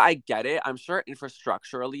 yeah, I get it. I'm sure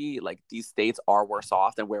infrastructurally, like these states are worse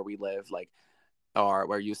off than where we live, like, or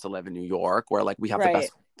where we used to live in New York, where like we have the Right.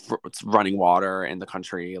 best running water in the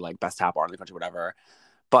country, like best tap water in the country, whatever.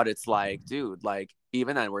 But it's like, dude, like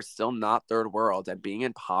even then, we're still not third world, and being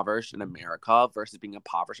impoverished in America versus being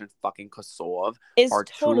impoverished in fucking Kosovo Is are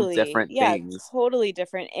two totally, different yeah, things. totally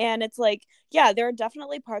different. And it's like, yeah, there are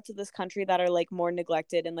definitely parts of this country that are like more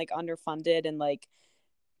neglected and like underfunded and like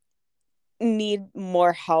need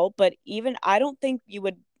more help. But even I don't think you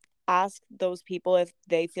would ask those people if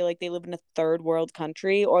they feel like they live in a third world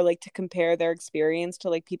country or like to compare their experience to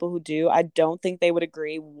like people who do. I don't think they would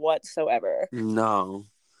agree whatsoever. No,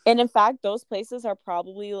 And in fact, those places are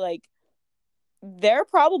probably like, they're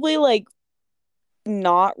probably like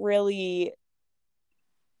not really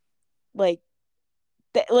like,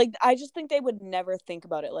 like I just think they would never think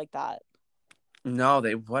about it like that. no,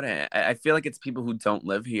 they wouldn't. I feel like it's people who don't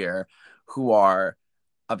live here who are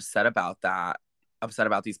upset about that, upset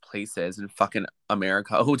about these places in fucking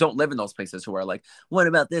America, who don't live in those places, who are like, what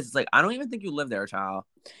about this? It's like, I don't even think you live there, child.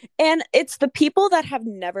 And it's the people that have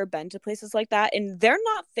never been to places like that and they're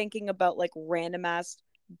not thinking about like random ass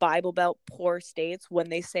Bible Belt poor states when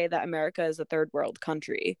they say that America is a third world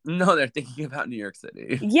country. No, they're thinking about New York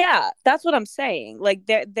City. Yeah, that's what I'm saying. Like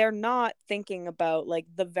they're not thinking about like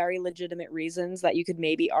the very legitimate reasons that you could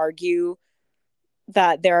maybe argue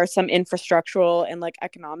that there are some infrastructural and like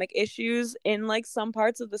economic issues in like some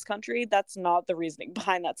parts of this country. That's not the reasoning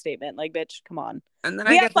behind that statement. Like, bitch, come on. And then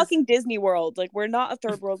We I have get this. fucking Disney World. Like, we're not a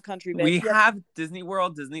third world country, bitch. We have Disney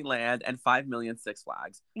World, Disneyland, and 5 million Six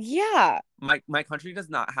Flags. Yeah. My country does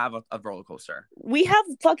not have a roller coaster. We have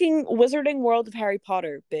fucking Wizarding World of Harry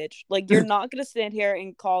Potter, bitch. Like, you're not gonna stand here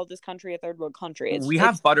and call this country a third world country. We It's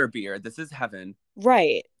have butterbeer. This is heaven.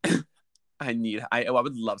 right. I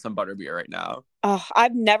would love some butterbeer right now.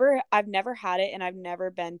 I've never had it, and I've never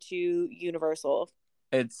been to Universal.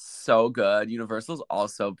 It's so good. Universal's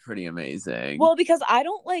also pretty amazing. Well, because I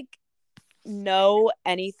don't like know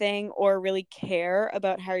anything or really care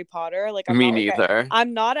about Harry Potter. Like, Me neither.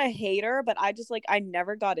 I'm not a hater, but I just like I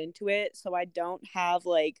never got into it, so I don't have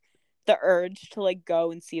like the urge to like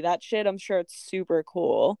go and see that shit. I'm sure it's super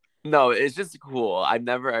cool. No, it's just cool. I've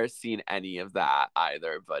never seen any of that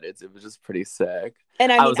either, but it was just pretty sick.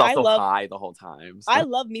 And I I mean, was also high the whole time, I so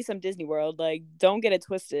love me some Disney World. Like, don't get it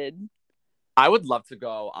twisted. I would love to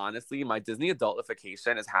go. Honestly, my Disney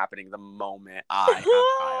adultification is happening the moment I have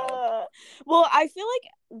a child. Well, I feel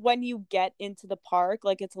like when you get into the park,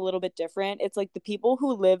 like it's a little bit different. It's like the people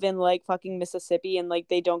who live in like fucking Mississippi and like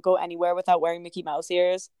they don't go anywhere without wearing Mickey Mouse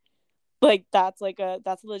ears. Like that's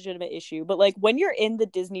a legitimate issue. But like when you're in the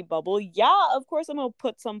Disney bubble, yeah, of course I'm gonna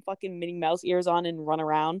put some fucking Minnie Mouse ears on and run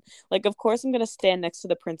around. Like of course I'm gonna stand next to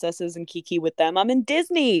the princesses and Kiki with them. I'm in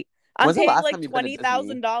Disney. I'm When's the paying last like time you've been to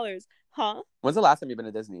Disney? $20,000. Huh? When's the last time you've been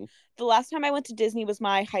to Disney? The last time I went to Disney was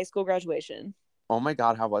my high school graduation. Oh my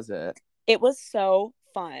God, how was it? It was so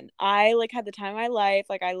fun. I like had the time of my life.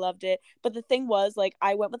 Like I loved it. But the thing was, like,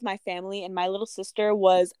 I went with my family, and my little sister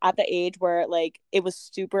was at the age where like it was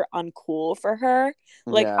super uncool for her.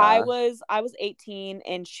 Like Yeah. I was 18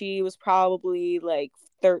 and she was probably like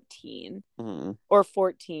 13 Mhm. or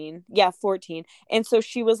 14. Yeah, 14. And so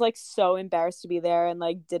she was like so embarrassed to be there and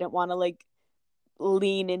like didn't want to like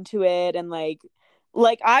lean into it and like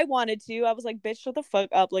I wanted to. I was like, bitch, shut the fuck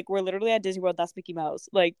up. Like we're literally at Disney World. That's Mickey Mouse.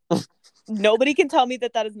 Like nobody can tell me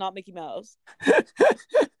that that is not Mickey Mouse.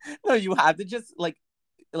 No, you have to just like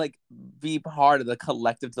be part of the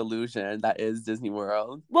collective delusion that is Disney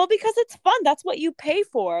World. Well, because it's fun. That's what you pay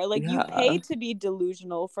for. Like you pay Yeah. to be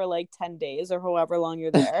delusional for like 10 days or however long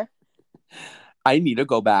you're there. I need to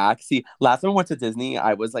go back. See, last time I went to Disney,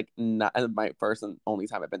 I was like not my first and only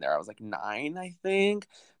time I've been there. I was like 9, I think.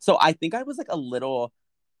 So I think I was like a little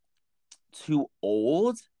too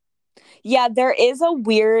old. Yeah, there is a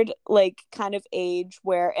weird like kind of age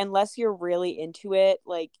where unless you're really into it,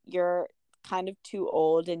 like you're kind of too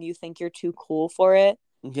old and you think you're too cool for it.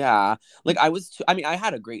 Yeah. Like I was too, I mean, I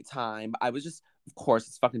had a great time. I was just, of course,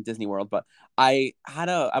 it's fucking Disney World, but I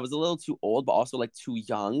was a little too old, but also like too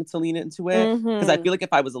young to lean into it. Because I Mm-hmm. feel like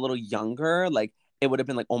if I was a little younger, like it would have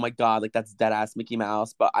been like, oh my God, like that's dead ass Mickey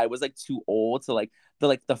Mouse. But I was like too old to like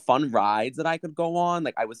the fun rides that I could go on,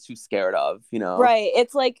 like I was too scared of, you know? Right.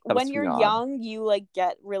 It's like I was when too you're young. young, you like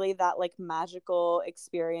get really that like magical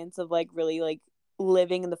experience of like really like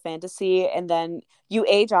living in the fantasy and then you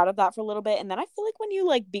age out of that for a little bit and then I feel like when you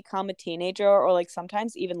like become a teenager or like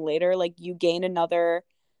sometimes even later like you gain another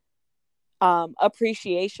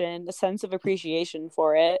appreciation, a sense of appreciation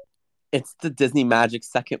for it. It's the Disney Magic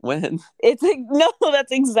second win. It's like no,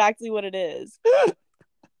 that's exactly what it is.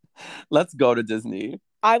 Let's go to Disney.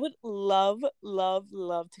 I would love, love,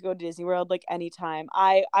 love to go to Disney World like anytime.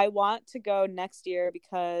 I want to go next year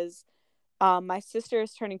because my sister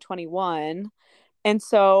is turning 21, and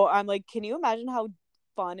so I'm like, can you imagine how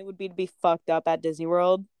fun it would be to be fucked up at Disney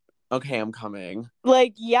World? Okay, I'm coming.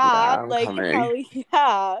 Like, yeah, Yeah, I'm like coming. hell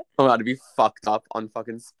yeah. I'm about to be fucked up on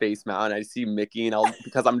fucking Space Mountain. I see Mickey, and I'll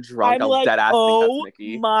because I'm drunk, I'm I'll like, dead ass think that's oh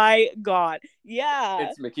Mickey. my god, yeah.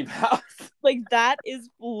 It's Mickey Mouse. Like that is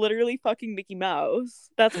literally fucking Mickey Mouse.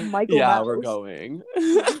 That's Michael Yeah, we're Mouse. going.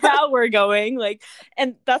 Yeah, we're going like,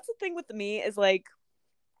 and that's the thing with me is like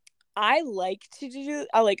I like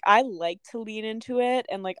to lean into it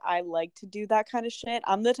and like I like to do that kind of shit.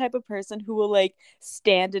 I'm the type of person who will like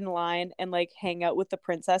stand in line and like hang out with the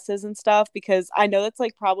princesses and stuff because I know that's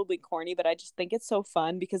like probably corny, but I just think it's so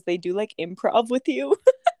fun because they do like improv with you.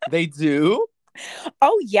 They do?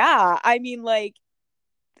 Oh yeah. I mean like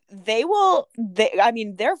I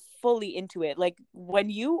mean they're fully into it. Like when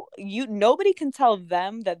you nobody can tell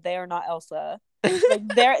them that they are not Elsa. Like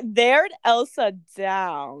they're Elsa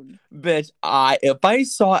down. Bitch, I if I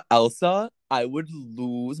saw Elsa, I would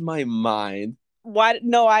lose my mind. Why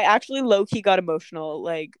no, I actually low key got emotional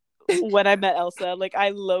like when I met Elsa. Like I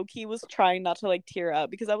low key was trying not to like tear up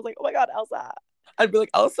because I was like, oh my god, Elsa. I'd be like,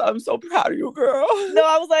 Elsa, I'm so proud of you, girl. No,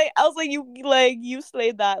 I was like, Elsa, you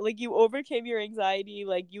slayed that. Like you overcame your anxiety,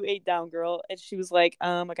 like you ate down, girl. And she was like,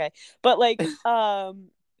 okay. But like,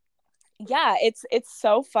 yeah, it's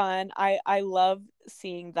so fun. I love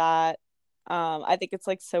seeing that. I think it's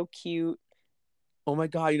like so cute. Oh my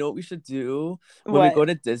God, you know what we should do? When we What? go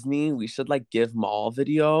to Disney, we should like give mall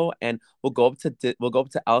video and we'll go up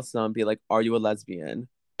to Elsa and be like, "Are you a lesbian?"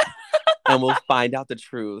 And we'll find out the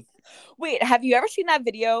truth. Wait, have you ever seen that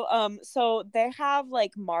video? So they have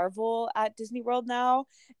like Marvel at Disney World now,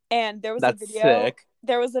 and That's sick.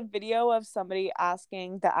 there was a video of somebody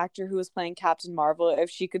asking the actor who was playing Captain Marvel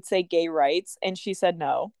if she could say gay rights, and she said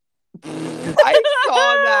no. I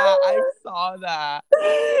saw that. I saw that.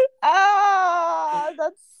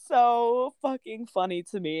 That's so fucking funny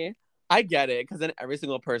to me. I get it, because then every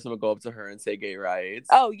single person would go up to her and say gay rights.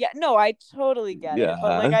 Oh yeah, no, I totally get it,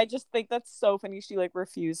 but like Yeah. I just think that's so funny. She like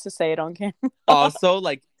refused to say it on camera. Also,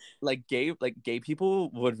 like gay people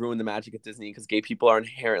would ruin the magic at Disney because gay people are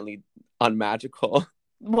inherently unmagical.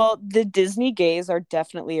 Well, the Disney gays are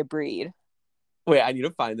definitely a breed. Wait, I need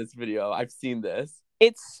to find this video. I've seen this.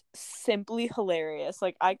 It's simply hilarious.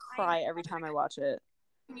 Like I cry every time I watch it.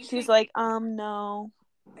 She's like, no.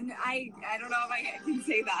 I don't know if I can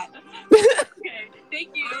say that. Okay,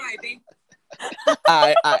 thank you. All right, thank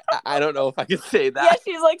I don't know if I can say Yeah, that.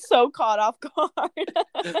 she's like so caught off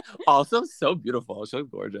guard. Also, so beautiful. She looks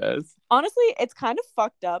gorgeous. Honestly, it's kind of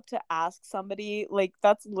fucked up to ask somebody like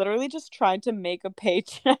that's literally just trying to make a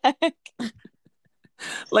paycheck.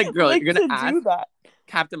 Like, girl, Like you're to gonna ask do that.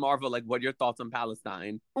 Captain Marvel, like, what are your thoughts on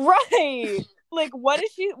Palestine? Right. Like what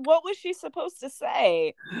was she supposed to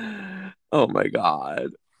say? Oh my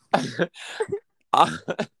God. Uh,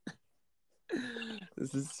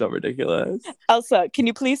 this is so ridiculous. Elsa, can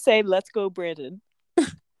you please say "Let's go, Brandon"?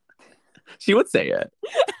 She would say it.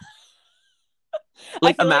 I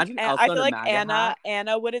Like, feel like imagine Elsa in a MAGA hat.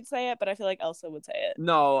 Anna wouldn't say it, but I feel like Elsa would say it.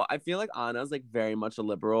 No, I feel like Anna's like very much a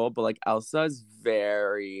liberal, but like Elsa is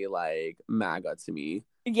very like MAGA to me.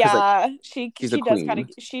 Because like Yeah, she's a queen.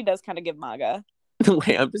 she does kind of give MAGA.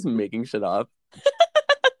 Wait, I'm just making shit up.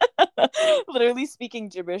 Literally speaking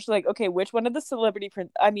gibberish. Like, okay, which one of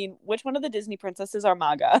which one of the Disney princesses are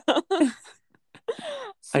MAGA? I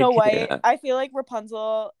Snow White. can't. I feel like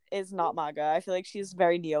Rapunzel is not MAGA. I feel like she's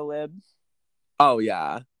very neo-lib. Oh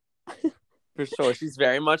yeah. For sure. She's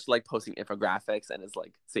very much like posting infographics and is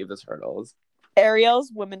like save the turtles.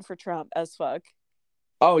 Ariel's women for Trump as fuck.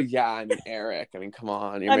 Oh yeah, I mean Eric. I mean, come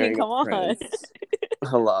on, you're marrying come a on. prince.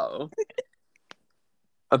 Hello.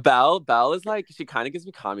 Belle is like she kind of gives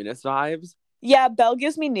me communist vibes. Yeah, Belle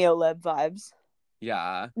gives me neo-lib vibes.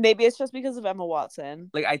 Yeah. Maybe it's just because of Emma Watson.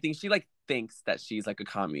 Like I think she like thinks that she's like a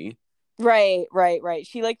commie. Right.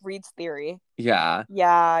 She like reads theory. Yeah.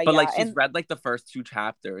 Yeah, But yeah. like she's read like the first 2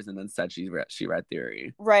 chapters and then said she read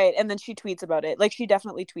theory. Right, and then she tweets about it. Like she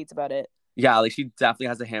definitely tweets about it. Yeah, like she definitely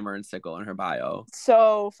has a hammer and sickle in her bio.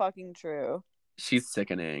 So fucking true. She's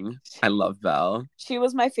sickening. I love Belle. She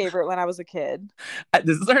was my favorite when I was a kid.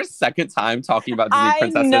 This is our second time talking about Disney I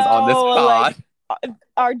princesses know, on this pod. like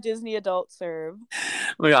our Disney adult serve.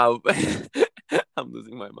 Oh my God. I'm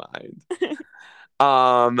losing my mind.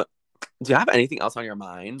 Do you have anything else on your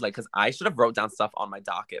mind? Like, because I should have wrote down stuff on my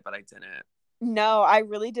docket, but I didn't. No, I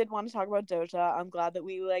really did want to talk about Doja. I'm glad that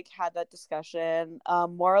we like had that discussion.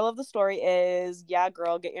 Moral of the story is, yeah,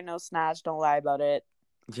 girl, get your nose snatched. Don't lie about it.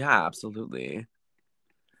 Yeah, absolutely.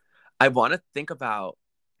 I want to think about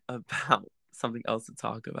something else to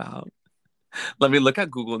talk about. Let me look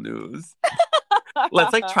at Google News.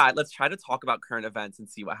 Let's try to talk about current events and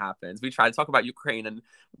see what happens. We tried to talk about Ukraine and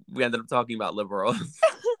we ended up talking about liberals.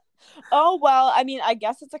 Oh, well, I mean, I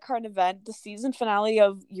guess it's a current event. The season finale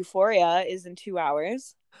of Euphoria is in 2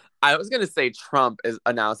 hours. I was going to say Trump is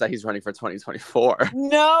announced that he's running for 2024.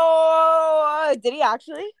 No! Did he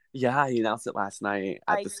actually? Yeah, he announced it last night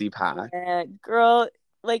at the CPAC. Girl,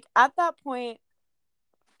 like at that point,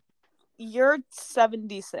 you're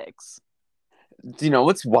 76. Do you know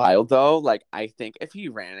what's wild though? Like, I think if he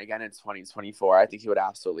ran again in 2024, I think he would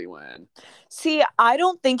absolutely win. See, I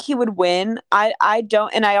don't think he would win. I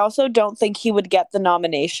don't, and I also don't think he would get the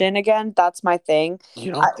nomination again. That's my thing.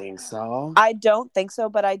 You don't think so? I don't think so,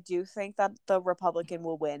 but I do think that the Republican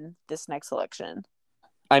will win this next election.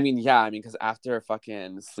 I mean, yeah, because after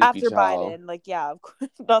fucking Sleepy Joe, Biden, like, yeah, of course,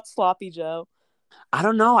 not Sloppy Joe. I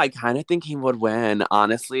don't know. I kind of think he would win,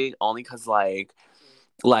 honestly, only because like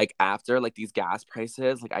after like these gas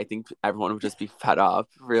prices, like I think everyone would just be fed up,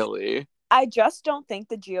 really. I just don't think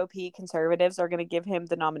the GOP conservatives are going to give him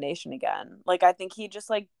the nomination again. Like I think he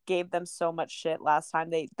just like gave them so much shit last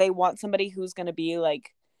time. They want somebody who's going to be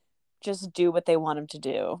like just do what they want him to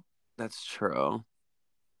do. That's true.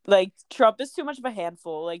 Like Trump is too much of a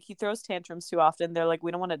handful. Like he throws tantrums too often. They're like,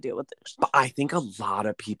 we don't want to deal with this. But I think a lot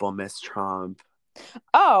of people miss Trump.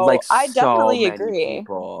 Oh, like I definitely so agree.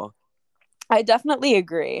 People. I definitely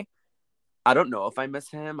agree. I don't know if I miss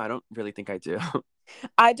him. I don't really think I do.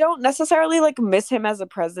 I don't necessarily like miss him as a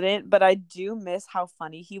president, but I do miss how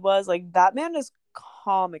funny he was. Like that man is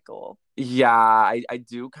comical. Yeah, I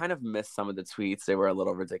do kind of miss some of the tweets. They were a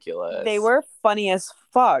little ridiculous. They were funny as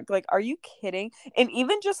fuck. Like, are you kidding? And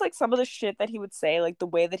even just like some of the shit that he would say, like the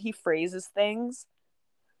way that he phrases things,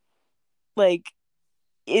 like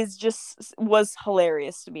was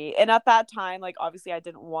hilarious to me. And at that time, like obviously I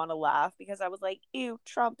didn't want to laugh because I was like, ew,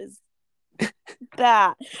 Trump is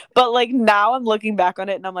that. But like now I'm looking back on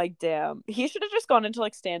it and I'm like, damn, he should have just gone into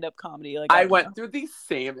like stand-up comedy. Like I went through the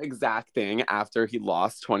same exact thing after he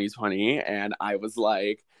lost 2020, and I was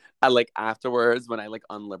like, afterwards when I like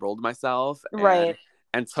unliberaled myself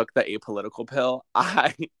and took the apolitical pill,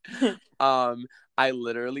 I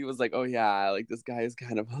literally was like, oh yeah, like this guy is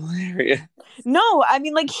kind of hilarious. No, I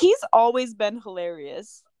mean like he's always been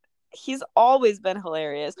hilarious.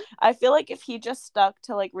 I feel like if he just stuck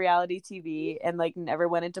to like reality TV and like never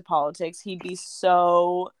went into politics, he'd be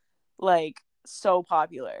so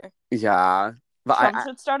popular. Yeah. But Trump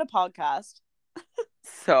should start a podcast.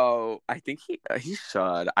 So I think he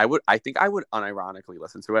should. I think I would unironically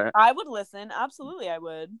listen to it. I would listen. Absolutely, I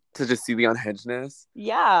would. To just see the unhingedness.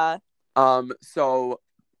 Yeah. So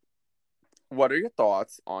what are your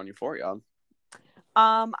thoughts on Euphoria?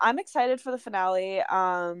 I'm excited for the finale.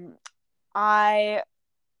 I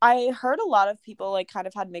I heard a lot of people like kind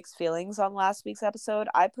of had mixed feelings on last week's episode.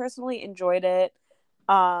 I personally enjoyed it.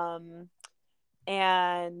 Um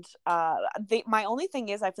and my only thing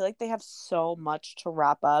is I feel like they have so much to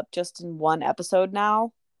wrap up just in one episode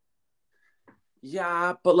now.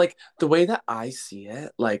 Yeah, but like the way that I see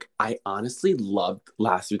it, like I honestly loved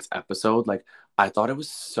last week's episode. Like I thought it was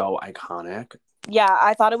so iconic. Yeah,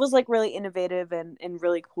 I thought it was like really innovative and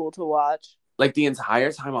really cool to watch. Like the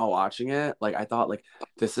entire time while watching it, like I thought like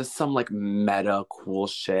this is some like meta cool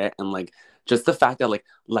shit, and like just the fact that like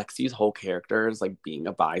Lexi's whole character is like being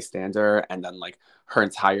a bystander, and then like her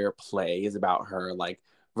entire play is about her like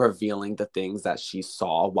revealing the things that she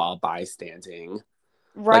saw while bystanding.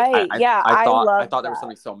 Like Right. Yeah, I I loved thought there was that.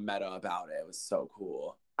 something so meta about it. It was so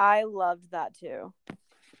cool. I loved that too.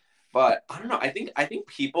 But I don't know. I think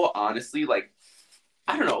people honestly like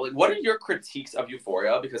I don't know. Like, what are your critiques of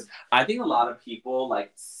Euphoria? Because I think a lot of people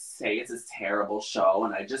like say it's this terrible show,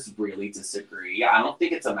 and I just really disagree. I don't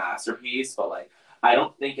think it's a masterpiece, but like I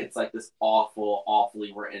don't think it's like this awful,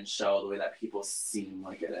 awfully written show the way that people seem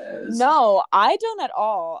like it is. No, I don't at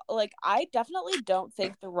all. Like, I definitely don't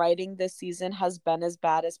think the writing this season has been as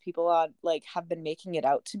bad as people like have been making it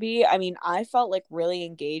out to be. I mean, I felt like really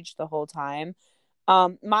engaged the whole time.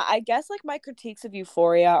 My I guess like my critiques of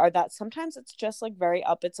Euphoria are that sometimes it's just like very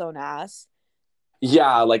up its own ass.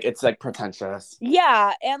 Yeah, like it's like pretentious.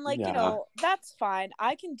 Yeah, and like, Yeah. that's fine.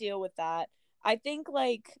 I can deal with that. I think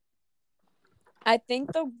like I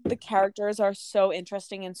think the characters are so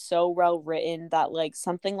interesting and so well written that like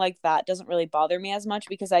something like that doesn't really bother me as much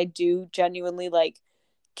because I do genuinely like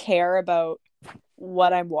care about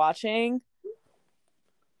what I'm watching.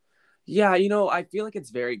 Yeah, I feel like it's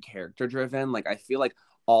very character driven. Like I feel like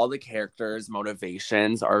all the characters'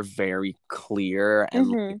 motivations are very clear, and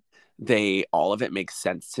Mm-hmm. like they all of it makes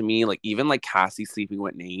sense to me. Like even like Cassie sleeping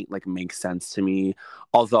with Nate like makes sense to me.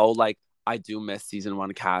 Although like I do miss season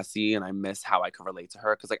 1 Cassie, and I miss how I could relate to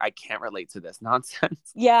her because like I can't relate to this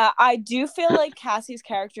nonsense. Yeah, I do feel like Cassie's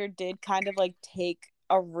character did kind of like take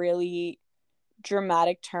a really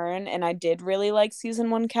dramatic turn, and I did really like season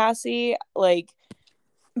one Cassie. Like,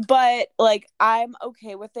 but like I'm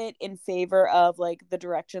okay with it in favor of like the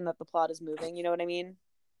direction that the plot is moving. You know what I mean?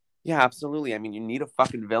 Yeah, absolutely. I mean, you need a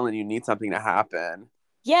fucking villain. You need something to happen.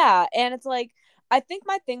 Yeah, and it's like I think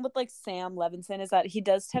my thing with like Sam Levinson is that he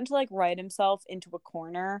does tend to like write himself into a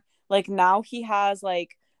corner. Like now he has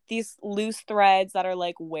like these loose threads that are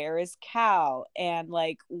like where is Cal and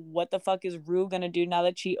like what the fuck is Rue gonna do now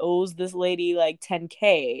that she owes this lady like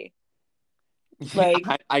 10K? Yeah,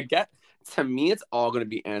 Like I get. To me, it's all going to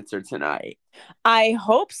be answered tonight. I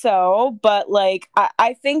hope so, but like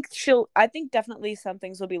I think I think definitely some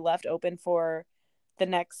things will be left open for the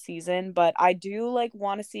next season, but I do like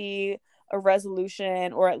want to see a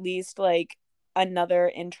resolution or at least like another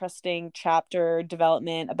interesting chapter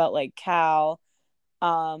development about like Cal.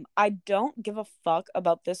 I don't give a fuck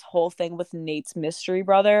about this whole thing with Nate's mystery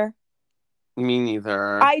brother. Me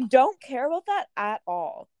neither. I don't care about that at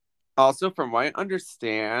all. Also, from what I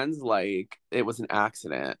understand, like it was an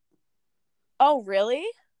accident. Oh, really?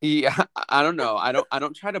 Yeah, I don't know. I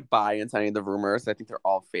don't try to buy into any of the rumors. I think they're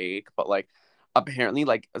all fake. But like, apparently,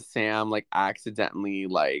 like Sam like accidentally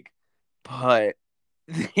like put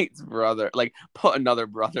Nate's brother like put another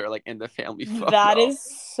brother like in the family That photo. is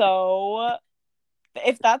so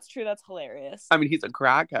if that's true, that's hilarious. I mean, he's a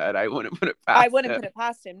crackhead. I wouldn't put it I past wouldn't him. put it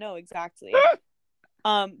past him. No, exactly.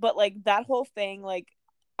 But like that whole thing, like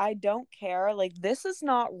I don't care. Like this is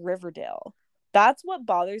not Riverdale. That's what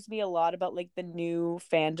bothers me a lot about like the new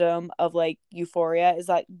fandom of like Euphoria is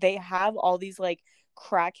that they have all these like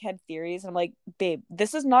crackhead theories. And I'm like, babe,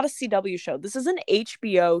 this is not a CW show. This is an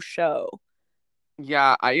HBO show.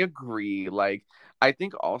 Yeah, I agree. Like, I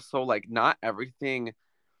think also like not everything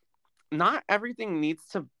needs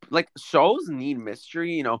to like shows need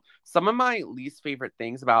mystery. Some of my least favorite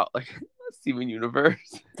things about like Steven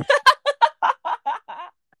Universe.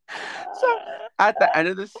 So at the end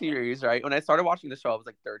of the series, right, when I started watching the show, I was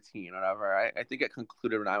like 13, whatever. I think it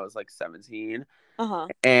concluded when I was like 17. Uh-huh.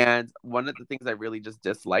 And one of the things I really just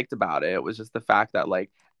disliked about it was just the fact that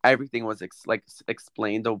like everything was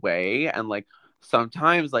explained away, and like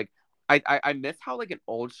sometimes like I miss how like in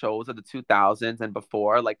old shows of the 2000s and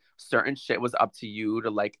before, like certain shit was up to you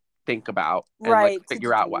to like think about and like Right, to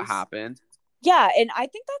figure out what deduce. happened. Yeah, and I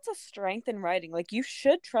think that's a strength in writing. Like you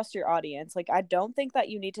should trust your audience. Like I don't think that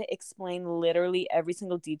you need to explain literally every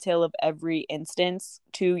single detail of every instance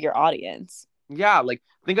to your audience. Yeah, like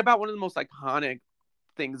think about one of the most iconic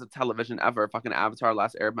things of television ever, fucking Avatar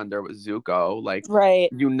Last Airbender with Zuko. Like Right.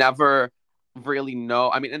 you never really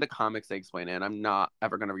know. I mean, in the comics they explain it, and I'm not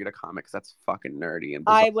ever gonna read a comic 'cause that's fucking nerdy and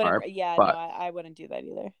I wouldn't. bizarre. Yeah, no, But I wouldn't do that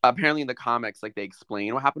either. apparently in the comics, like they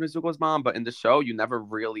explain what happened to Zuko's mom, but in the show, you never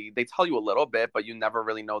really. They tell you a little bit, but you never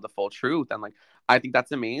really know the full truth. And like, I think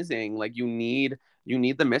that's amazing. Like, you need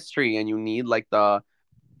the mystery, and you need like the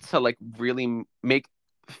to like really make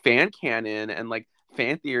fan canon and like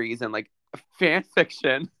fan theories and like fan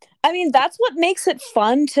fiction. I mean, that's what makes it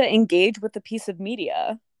fun to engage with a piece of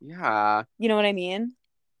media. Yeah. You know what I mean?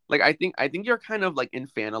 Like I think you're kind of like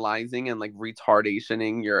infantilizing and like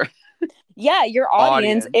retardationing your Yeah, your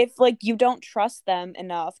audience, audience. if like you don't trust them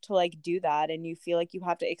enough to like do that and you feel like you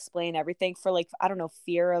have to explain everything for like, I don't know,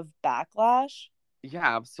 fear of backlash.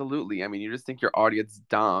 Yeah, absolutely. I mean, you just think your audience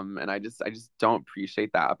dumb, and I just don't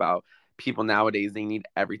appreciate that about people nowadays. They need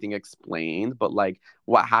everything explained, but like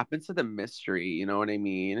what happens to the mystery, you know what I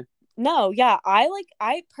mean? No, yeah,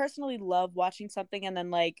 I personally love watching something and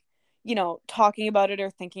then like, talking about it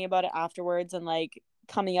or thinking about it afterwards and like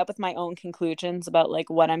coming up with my own conclusions about like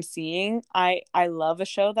what I'm seeing. I love a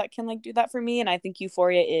show that can like do that for me, and I think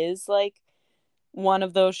Euphoria is like one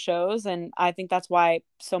of those shows, and I think that's why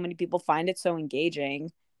so many people find it so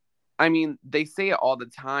engaging. I mean, they say it all the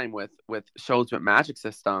time with shows with magic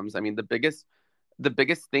systems. I mean, the biggest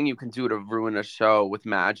thing you can do to ruin a show with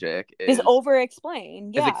magic Is is over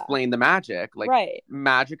explain. is Yeah. explain the magic. Like Right.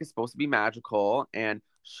 magic is supposed to be magical, and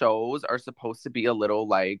shows are supposed to be a little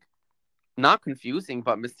like not confusing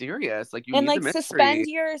but mysterious. Like you And need the like mystery.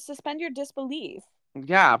 suspend your disbelief.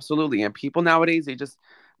 Yeah, absolutely. And people nowadays, they're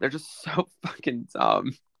just so fucking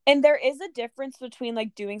dumb. And there is a difference between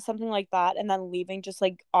like doing something like that and then leaving just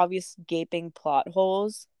like obvious gaping plot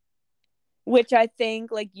holes, which I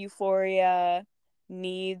think like Euphoria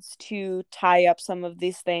needs to tie up some of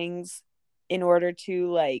these things in order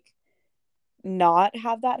to like not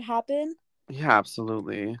have that happen. Yeah,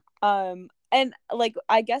 absolutely. And like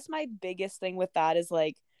I guess my biggest thing with that is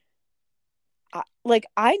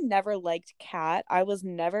I never liked Kat. I was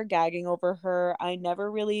never gagging over her. I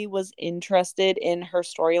never really was interested in her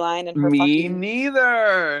storyline and her Me fucking.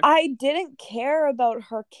 neither. I didn't care about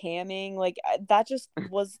her camming. Like that just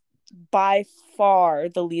was by far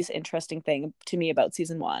the least interesting thing to me about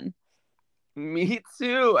season one. Me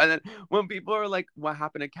too. And then when people are like, "What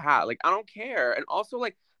happened to Kat?" Like, I don't care. And also,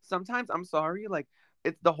 like, sometimes I'm sorry, like,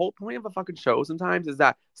 it's the whole point of a fucking show. Sometimes is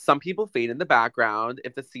that some people fade in the background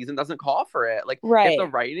if the season doesn't call for it. Like, if the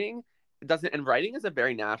Right. writing doesn't, and writing is a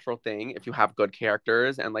very natural thing if you have good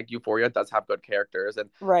characters, and like Euphoria does have good characters, and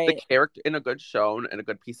the Right. character in a good show and a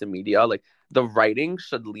good piece of media, like the writing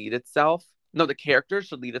should lead itself. No, the characters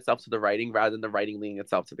should lead itself to the writing rather than the writing leading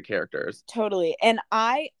itself to the characters. Totally. And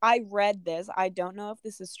I read this. I don't know if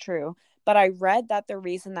this is true, but I read that the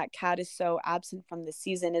reason that Kat is so absent from the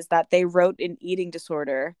season is that they wrote an eating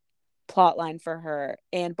disorder plotline for her,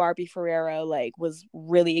 and Barbie Ferrero like was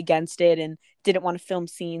really against it and didn't want to film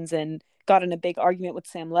scenes and got in a big argument with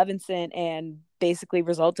Sam Levinson and basically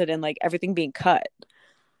resulted in like everything being cut.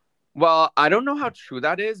 Well, I don't know how true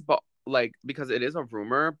that is, but like because it is a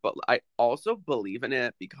rumor, but I also believe in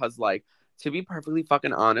it because like to be perfectly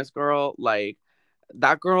fucking honest, girl, like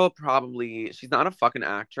that girl probably she's not a fucking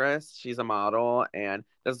actress. She's a model and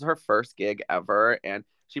this is her first gig ever and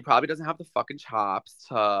she probably doesn't have the fucking chops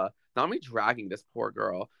to not only dragging this poor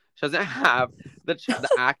girl. She doesn't have the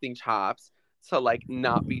acting chops to like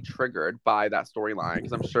not be triggered by that storyline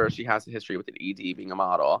because I'm sure she has a history with an ED being a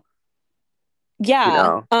model, you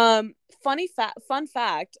Yeah. know. Fun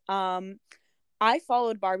fact. I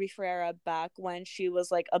followed Barbie Ferreira back when she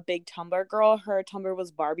was like a big Tumblr girl. Her Tumblr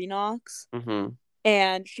was Barbie Knox. Mhm.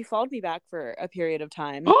 And she followed me back for a period of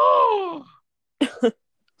time. Oh,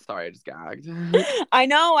 sorry, I just gagged. I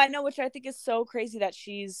know, which I think is so crazy that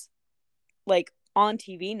she's like on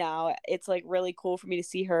TV now. It's like really cool for me to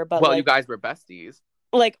see her, but Well, you guys were besties.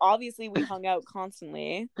 like obviously we hung out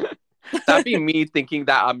constantly. That'd be me thinking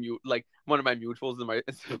that I'm like one of my mutuals and my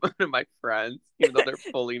one of my friends, even though they're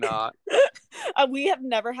fully not. We have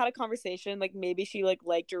never had a conversation. Like maybe she like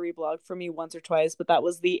liked or reblogged for me once or twice, but that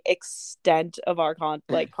was the extent of our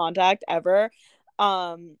contact ever.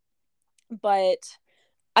 Um, but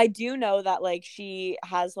I do know that like she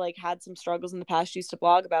has like had some struggles in the past. She used to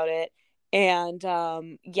blog about it. And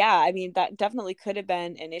yeah, I mean that definitely could have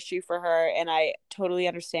been an issue for her, and I totally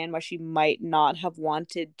understand why she might not have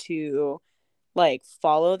wanted to like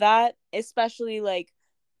follow that, especially like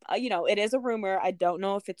it is a rumor. I don't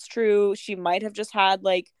know if it's true. She might have just had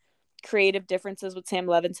like creative differences with Sam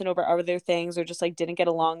Levinson over other things, or just like didn't get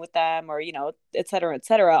along with them, or et cetera, et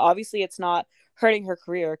cetera. Obviously, it's not hurting her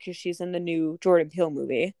career because she's in the new Jordan Peele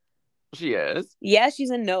movie. She is. Yeah,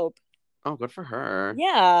 she's in Nope. Oh, good for her.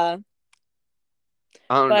 Yeah.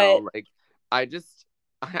 I don't But know. Like, I just,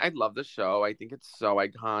 I love the show. I think it's so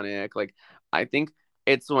iconic. Like, I think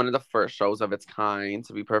it's one of the first shows of its kind,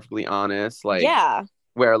 to be perfectly honest. Like, yeah.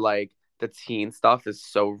 where like the teen stuff is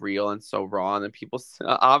so real and so raw, and then people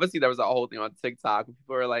obviously there was a whole thing on TikTok where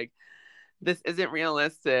people were like, "This isn't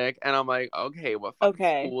realistic," and I'm like, "Okay, what fucking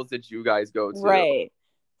Okay. schools did you guys go to? Right.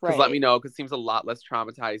 Because let me Right. know, because it seems a lot less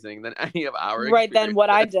traumatizing than any of our Right then what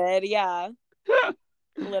I experiences." did. Yeah.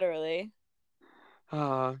 Literally.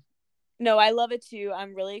 uh, No, I love it too.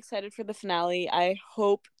 I'm really excited for the finale. I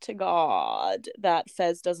hope to God that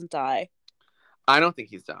Fez doesn't die. I don't think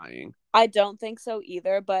he's dying. I don't think so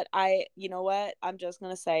either, but you know what? I'm just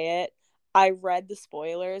going to say it. I read the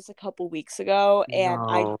spoilers a couple weeks ago and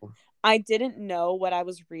No. I didn't know what I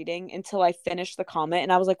was reading until I finished the comment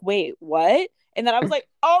and I was like, "Wait, what?" And then I was like,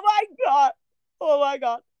 "Oh my god. Oh my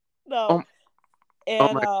god." No. Oh, oh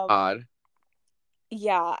And my God.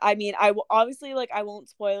 yeah, I mean, obviously like I won't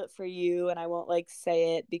spoil it for you and I won't like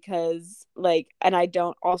say it because like and I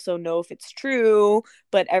don't also know if it's true,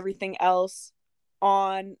 but everything else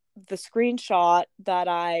on the screenshot that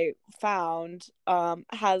I found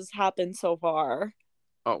has happened so far.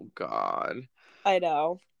 Oh God. I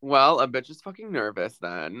know. Well, a bitch is fucking nervous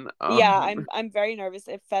then. Yeah, I'm very nervous.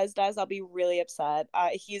 If Fez dies, I'll be really upset.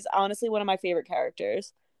 He's honestly one of my favorite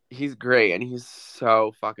characters. He's great and he's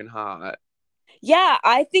so fucking hot. Yeah,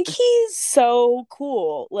 I think he's so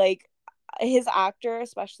cool. Like his actor,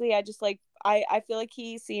 especially, I just like I feel like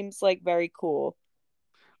he seems like very cool.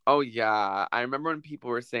 Oh yeah. I remember when people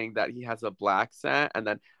were saying that he has a black set and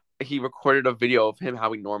then he recorded a video of him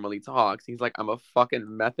how he normally talks. He's like, I'm a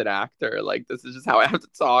fucking method actor. Like this is just how I have to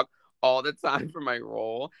talk all the time for my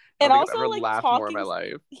role. I And don't think I've also ever like laughed more in my talking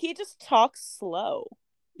life. he just talks slow.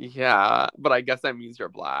 Yeah, but I guess that means you're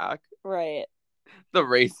black. Right. The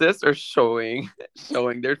racists are showing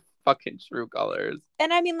their fucking true colors.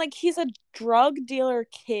 And I mean like he's a drug dealer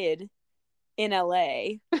kid in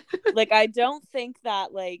LA. Like I don't think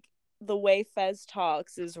that like the way Fez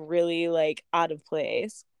talks is really like out of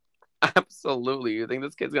place. Absolutely. You think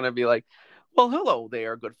this kid's gonna be like, well, hello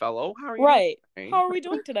there, good fellow. How are you doing Right. today? How are we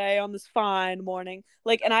doing today on this fine morning?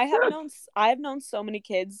 Like, and I have known so many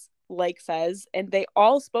kids like Fez, and they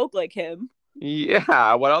all spoke like him.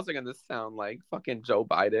 Yeah, what else are gonna sound like? Fucking Joe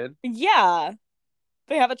Biden. Yeah,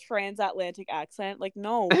 they have a transatlantic accent. Like,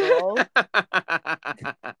 no, girl.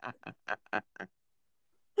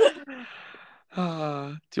 Do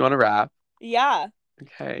you want to wrap? Yeah.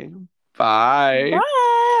 Okay. Bye. Bye.